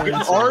interesting. my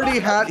answer. Already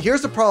had.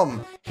 Here's the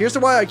problem. Here's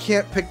why I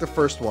can't pick the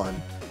first one.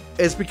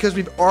 It's because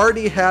we've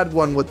already had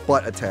one with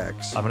butt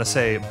attacks. I'm gonna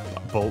say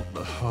I'm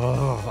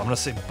gonna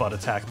say Butt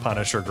Attack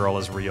Punisher Girl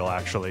is real,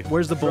 actually.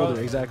 Where's the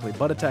boulder? Exactly.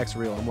 Butt attack's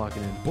real. I'm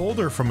locking in.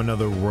 Boulder from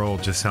Another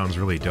World just sounds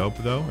really dope,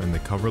 though, and the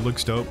cover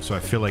looks dope, so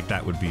I feel like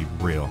that would be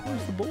real.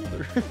 Where's the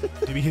boulder?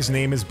 Maybe his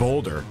name is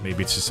Boulder.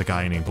 Maybe it's just a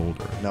guy named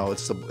Boulder. No,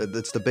 it's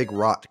the big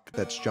rock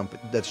that's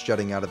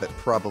jutting out of it.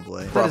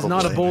 Probably. That is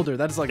not a Probably. boulder.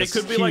 That is like It a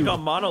could be like cube. a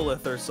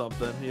monolith or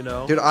something, you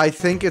know? Dude, I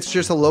think it's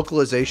just a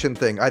localization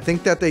thing. I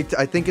think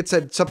it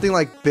said something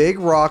like big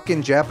rock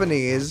in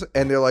Japanese,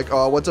 and they're like,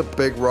 oh, what's a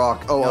big rock?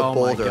 Oh, Oh a my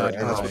boulder. God,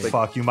 And that's Oh, what they.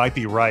 fuck, you might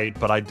be right,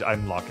 but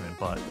I'm locking in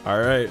Butt. All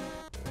right.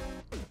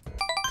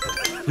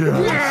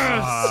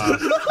 Yeah,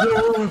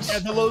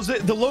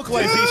 the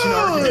localization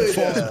argument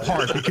falls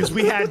apart because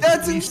we had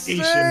That's the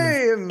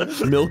station.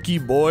 insane. Milky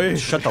Boy.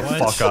 Shut the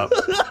fuck up.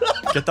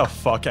 Get the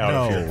fuck out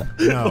of here.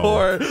 No.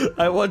 Or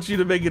I want you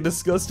to make a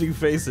disgusting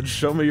face and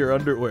show me your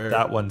underwear.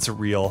 That one's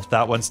real.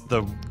 That one's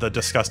the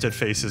disgusted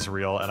face is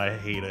real, and I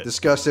hate it.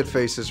 Disgusted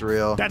face is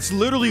real. That's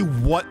literally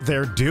what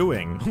they're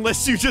doing.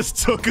 Unless you just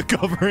took a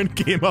cover and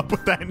came up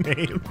with that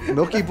name.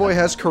 Milky Boy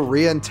has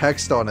Korean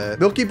text on it.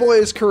 Milky Boy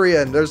is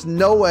Korean. There's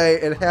no way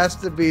it has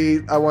to be.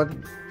 I want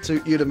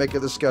you to make a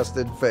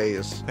disgusted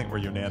face. I think we're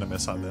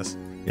unanimous on this.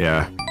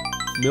 Yeah.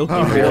 Milky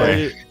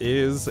Boy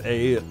is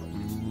a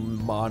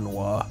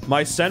manhwa.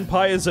 My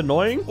senpai is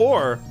annoying,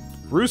 or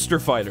Rooster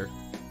Fighter.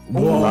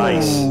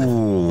 Nice.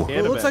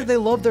 It looks like they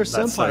love their That's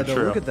senpai, so though.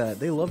 true. Look at that.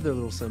 They love their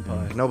little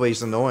senpai.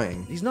 Nobody's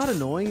annoying. He's not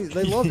annoying.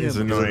 They love He's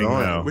him. annoying annoying.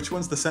 though. Which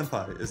one's the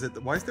senpai? Is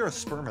it? Why is there a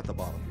sperm at the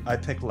bottom? I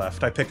pick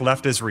left. I pick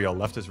left is real.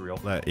 Left is real.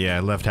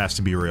 Yeah, left has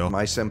to be real.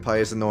 My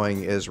senpai is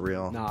annoying is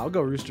real. Nah, I'll go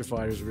Rooster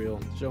Fighter's real.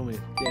 Show me.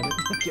 Damn it.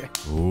 Okay.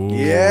 Ooh.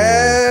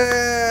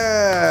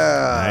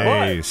 Yeah.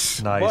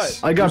 Nice.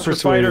 Nice. But I got Rooster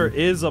Fighter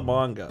persuaded. is a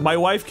manga. My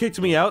wife kicked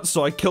me out,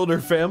 so I killed her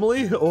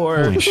family.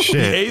 Or Holy shit.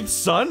 the eighth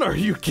son? Are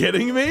you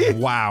kidding me?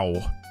 Wow.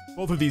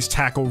 Both of these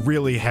tackle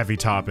really heavy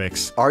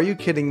topics. Are you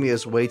kidding me?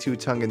 Is way too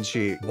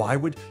tongue-in-cheek. Why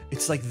would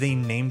it's like they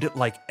named it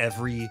like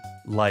every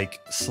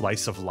like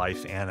slice of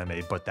life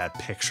anime, but that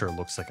picture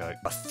looks like a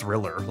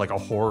thriller, like a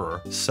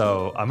horror.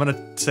 So I'm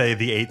gonna say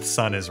the eighth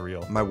son is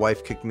real. My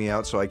wife kicked me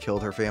out, so I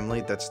killed her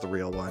family. That's the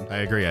real one. I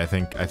agree. I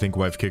think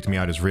wife kicked me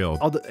out is real.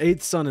 Oh, the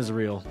eighth son is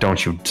real.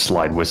 Don't you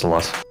slide whistle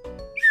us.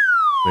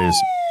 Please.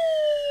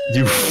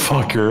 You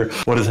fucker.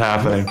 What is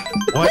happening?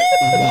 What?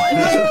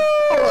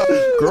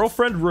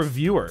 Girlfriend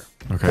reviewer.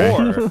 Okay.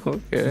 Or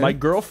Okay. my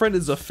girlfriend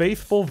is a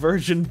faithful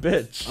virgin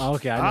bitch. Oh,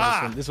 okay, I know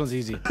this one. This one's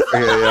easy.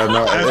 Yeah,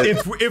 no.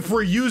 If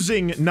we're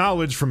using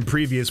knowledge from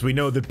previous, we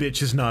know that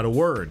bitch is not a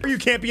word. You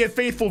can't be a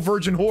faithful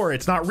virgin whore.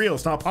 It's not real.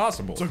 It's not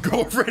possible. So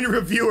girlfriend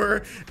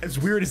reviewer, as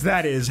weird as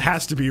that is,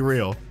 has to be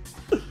real.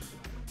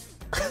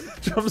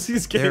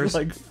 Jumsy's getting There's-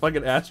 like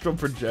fucking astral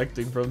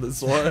projecting from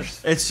this one.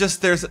 It's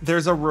just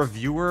there's a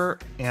reviewer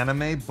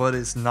anime, but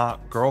it's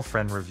not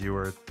girlfriend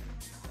reviewer.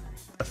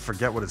 I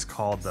forget what it's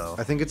called though.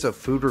 I think it's a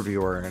food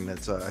reviewer, and I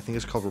think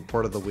it's called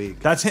Report of the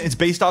Week. That's it's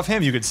based off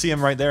him. You can see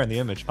him right there in the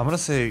image. I'm gonna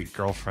say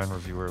girlfriend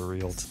reviewer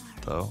real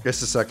though. Guess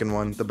the second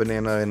one, the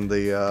banana and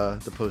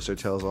the poster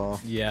tells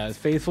all. Yeah,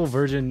 faithful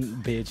virgin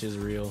bitch is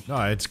real. No,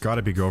 it's got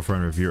to be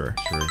girlfriend reviewer.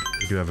 Sure.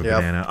 You do have a Yep.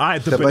 banana. All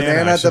right, The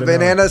banana, the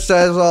banana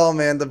says all,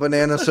 man. The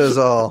banana says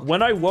all.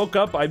 When I woke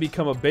up, I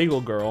become a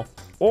bagel girl.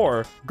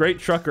 Or great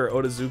trucker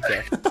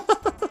Odazuka.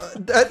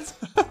 That's.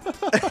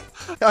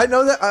 I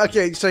know that.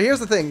 Okay, so here's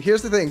the thing.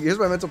 Here's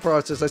my mental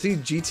process. I see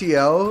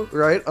GTL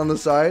right on the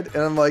side,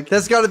 and I'm like,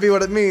 that's got to be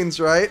what it means,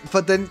 right?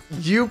 But then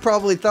you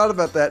probably thought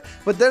about that.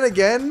 But then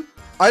again,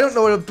 I don't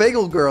know what a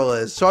bagel girl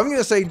is, so I'm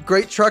gonna say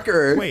great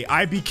trucker. Wait,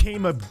 I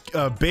became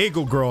a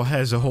bagel girl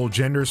has a whole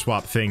gender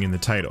swap thing in the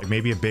title.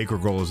 Maybe a bagel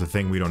girl is a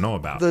thing we don't know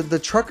about. The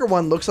trucker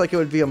one looks like it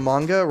would be a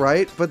manga,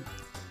 right? But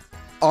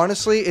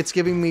honestly, it's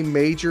giving me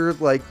major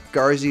like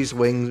Garzy's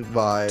Wing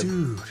vibe.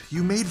 Dude,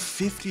 you made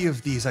 50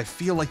 of these. I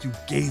feel like you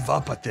gave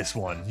up at this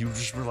one. You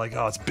just were like,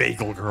 oh, it's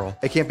Bagel Girl.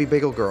 It can't be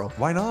bagel girl.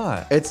 Why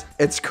not?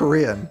 It's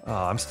Korean. Oh,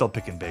 I'm still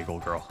picking Bagel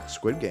Girl.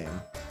 Squid Game.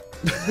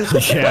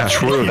 Yeah,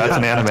 true. That's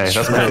an anime.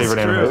 That's my favorite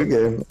anime. Squid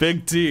Game.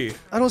 Big T.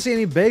 I don't see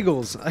any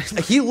bagels.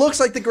 He looks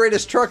like the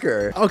greatest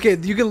trucker. Okay,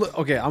 you can look.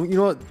 Okay, you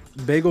know what?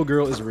 Bagel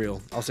girl is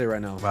real. I'll say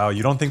right now. Wow,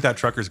 you don't think that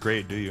trucker's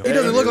great, do you? He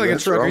doesn't look like a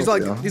What's trucker. wrong He's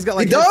like with you? he's got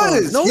like He does.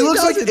 headphones. No, he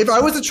looks like doesn't. if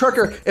I was a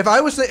trucker, if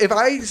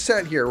I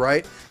sat here,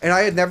 right, and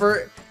I had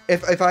never,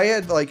 if I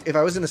had like, if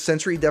I was in a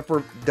sensory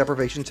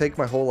deprivation take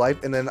my whole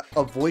life, and then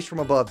a voice from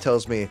above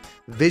tells me,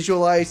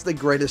 visualize the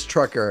greatest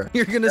trucker.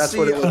 You're gonna That's see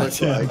what it would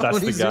look like. That's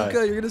the guy.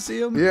 Onizuka, you're gonna see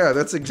him. Yeah,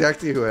 that's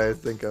exactly who I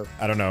think of.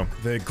 I don't know.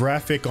 The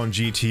graphic on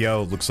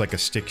GTO looks like a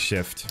stick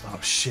shift. Oh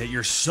shit,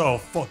 you're so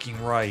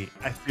fucking right.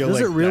 I feel Does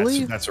like it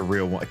really? that's a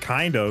real one.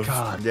 Kind of.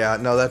 Yeah,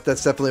 no,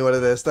 that's definitely what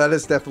it is. That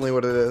is definitely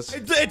what it is.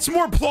 It's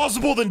more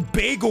plausible than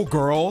Bagel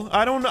Girl.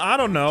 I don't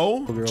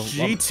know. Girl.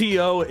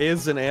 GTO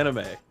is an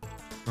anime.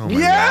 Oh my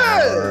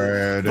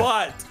Yes! Lord.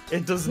 But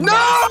it does No!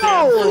 not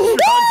stand for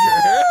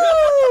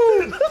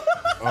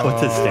trucker.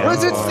 What's it stand What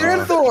does it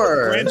stand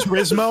for? Gran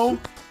Turismo?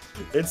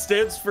 It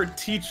stands for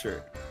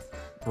teacher.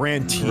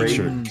 Brand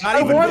teacher. Not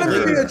I even want him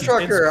to be a It's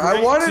trucker. I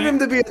great wanted te- him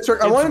to be a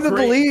trucker. I It's wanted him to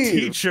great believe.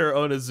 Teacher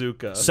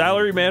Onizuka.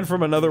 Salary man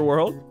from another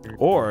world?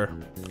 Or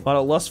on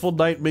a lustful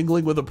night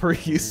mingling with a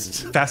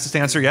priest? Fastest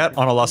answer yet?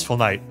 On a Lustful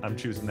Night. I'm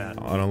choosing that.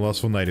 On a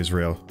Lustful Night is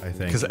real, I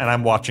think. And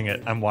I'm watching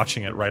it. I'm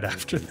watching it right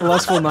after that.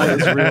 Lustful Night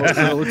is real.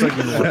 So it looks like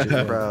you can watch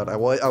it. Proud. I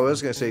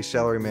was gonna say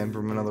Salaryman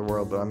from another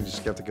world, but I'm just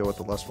gonna have to go with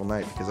the Lustful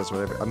Night because that's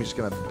what I'm just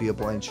gonna be a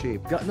blind sheep.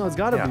 No, it's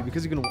gotta Yeah. be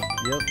because you can.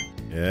 Yep.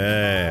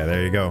 Yeah,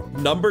 there you go.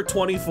 Number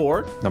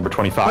 24. Number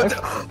 25.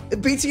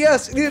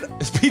 BTS, dude.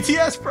 It's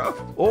BTS, bro.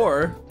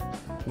 Or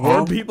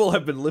more people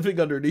have been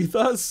living underneath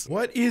us.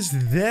 What is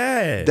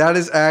that? That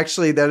is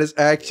actually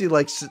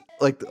like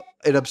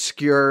an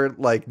obscure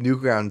like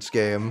Newgrounds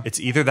game.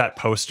 It's either that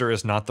poster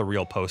is not the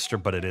real poster,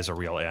 but it is a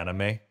real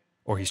anime,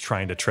 or he's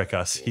trying to trick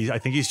us. I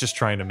think he's just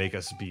trying to make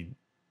us be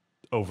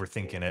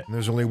overthinking it.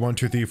 There's only 1,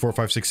 2, 3, 4,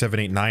 5, 6, 7,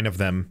 8, 9 of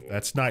them.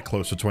 That's not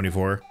close to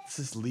 24. This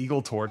is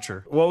legal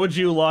torture. What would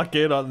you lock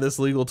in on this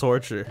legal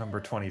torture? Number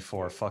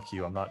 24. Fuck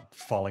you. I'm not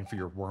falling for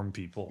your worm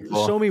people.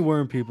 Show me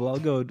worm people. I'll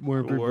go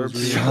worm people.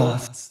 Worm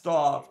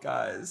Stop,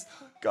 guys.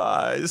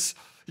 Guys.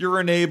 You're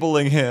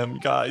enabling him.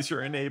 Guys,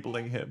 you're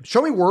enabling him.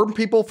 Show me worm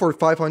people for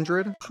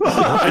 500.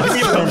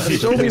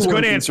 It's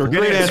good answer.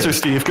 Great answer,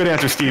 Steve. Good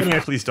answer, Steve.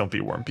 Please don't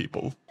be worm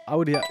people. I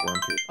would worm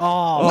people.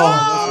 Oh, no!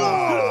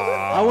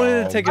 I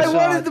wanted to take a shot.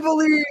 I wanted to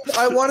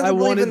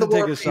believe in the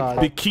worm shot.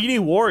 Bikini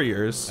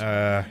Warriors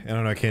I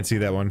don't know. I can't see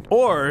that one.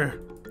 or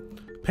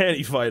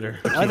Panty Fighter?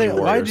 I think, why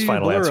Warriors, did you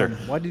final blur answer.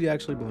 him? Why did you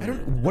actually blur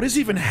him? What is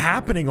even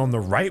happening on the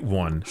right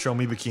one? Show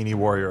me Bikini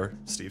Warrior,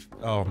 Steve.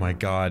 Oh my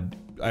god.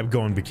 I'm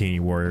going Bikini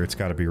Warrior. It's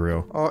got to be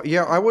real.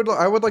 Yeah, I would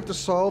like to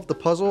solve the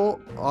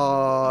puzzle.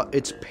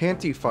 It's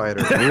Panty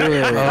Fighter.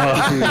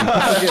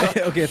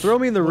 Okay, throw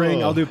me in the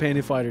ring. I'll do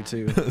Panty Fighter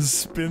too.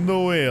 Spin the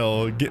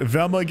wheel.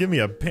 Velma, give me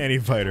a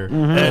Panty Fighter.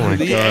 And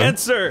the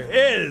answer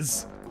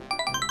is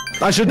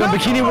I should have done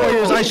Bikini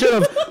Warriors. I should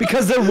have,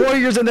 because they're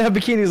warriors and they have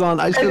bikinis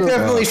on. I should It have.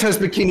 definitely says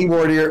Bikini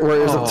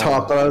Warriors up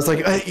top, but I was like,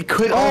 it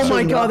could. Oh also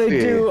my god, not they be.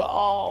 do.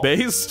 Oh.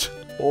 based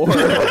or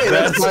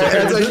That's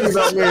actually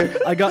about me.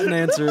 I got an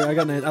answer. I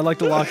like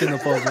to lock in the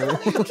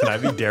puzzle. Can I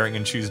be daring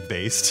and choose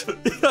based?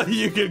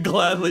 you can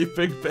gladly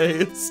pick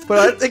based. When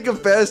I think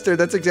of bastard,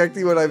 that's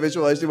exactly what I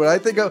visualized. When I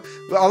think of,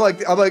 I'm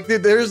like,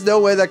 dude, there's no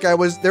way that guy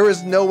was. There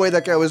was no way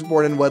that guy was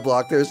born in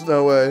wedlock. There's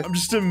no way. I'm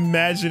just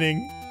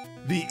imagining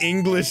the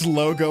English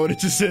logo and it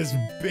just says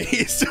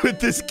base with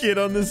this kid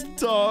on this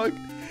dog.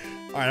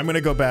 All right, I'm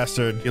gonna go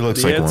bastard. He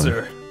looks The like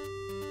answer. one.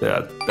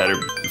 Yeah, better.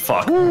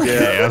 Fuck.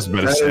 Yeah, I was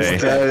about to say.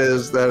 That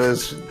is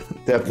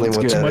definitely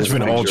what Too that much is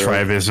of an for sure.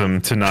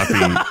 Altrivism to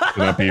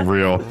not be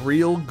real.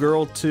 Real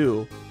Girl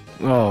 2.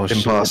 Oh,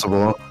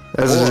 Impossible.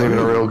 This isn't even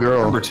a real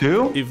girl. Number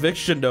 2?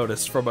 Eviction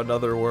notice from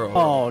another world.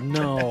 Oh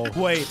no.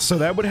 Wait, so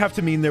that would have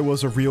to mean there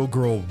was a Real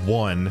Girl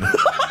 1,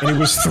 and it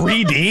was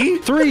 3D?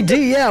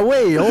 3D. Yeah.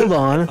 Wait. Hold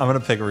on. I'm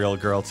gonna pick Real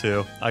Girl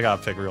too. I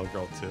gotta pick Real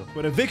Girl too.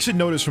 But Eviction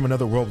Notice from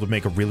Another World would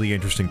make a really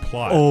interesting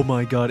plot. Oh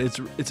my god. It's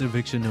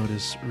eviction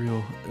notice.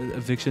 Real.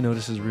 Eviction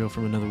notice is real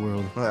from another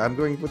world. I'm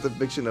going with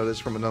eviction notice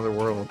from another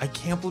world. I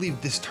can't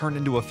believe this turned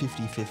into a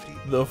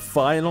 50-50. The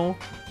final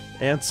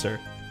answer.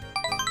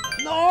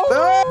 No!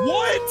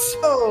 What?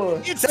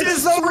 Oh, It that says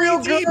is a real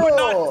 3D, but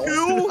not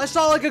girl. 2? I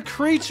saw like a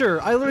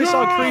creature. I literally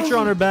saw a creature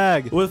on her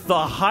bag. With the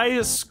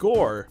highest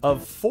score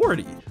of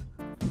 40.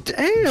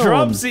 Damn.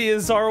 Drumsy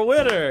is our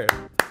winner.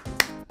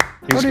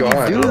 He's How did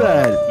gone. you do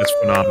that? That's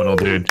phenomenal,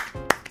 dude.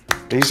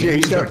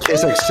 He's got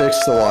Kiss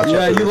X6 to watch. Yeah,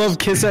 after you this. love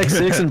Kiss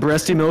X6 and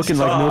breasty milk and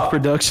like milk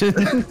production.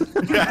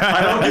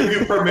 I don't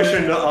give you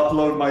permission to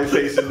upload my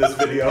face in this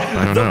video.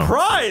 I don't The know.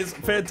 prize!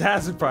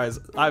 Fantastic prize.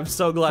 I'm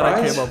so glad I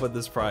Prize? came up with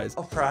this prize.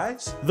 A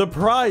prize? The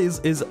prize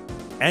is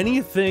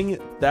anything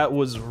that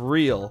was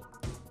real.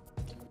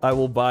 I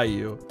will buy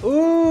you.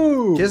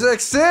 Ooh. Kiss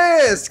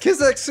X6! Kiss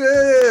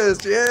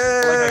X6!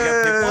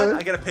 Yeah!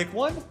 I gotta pick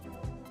one?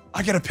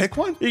 I gotta pick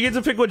one? You get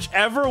to pick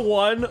whichever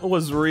one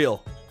was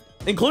real,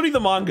 including the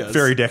mangas.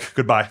 Fairy dick.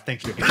 Goodbye.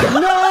 Thank you.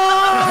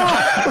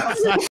 No!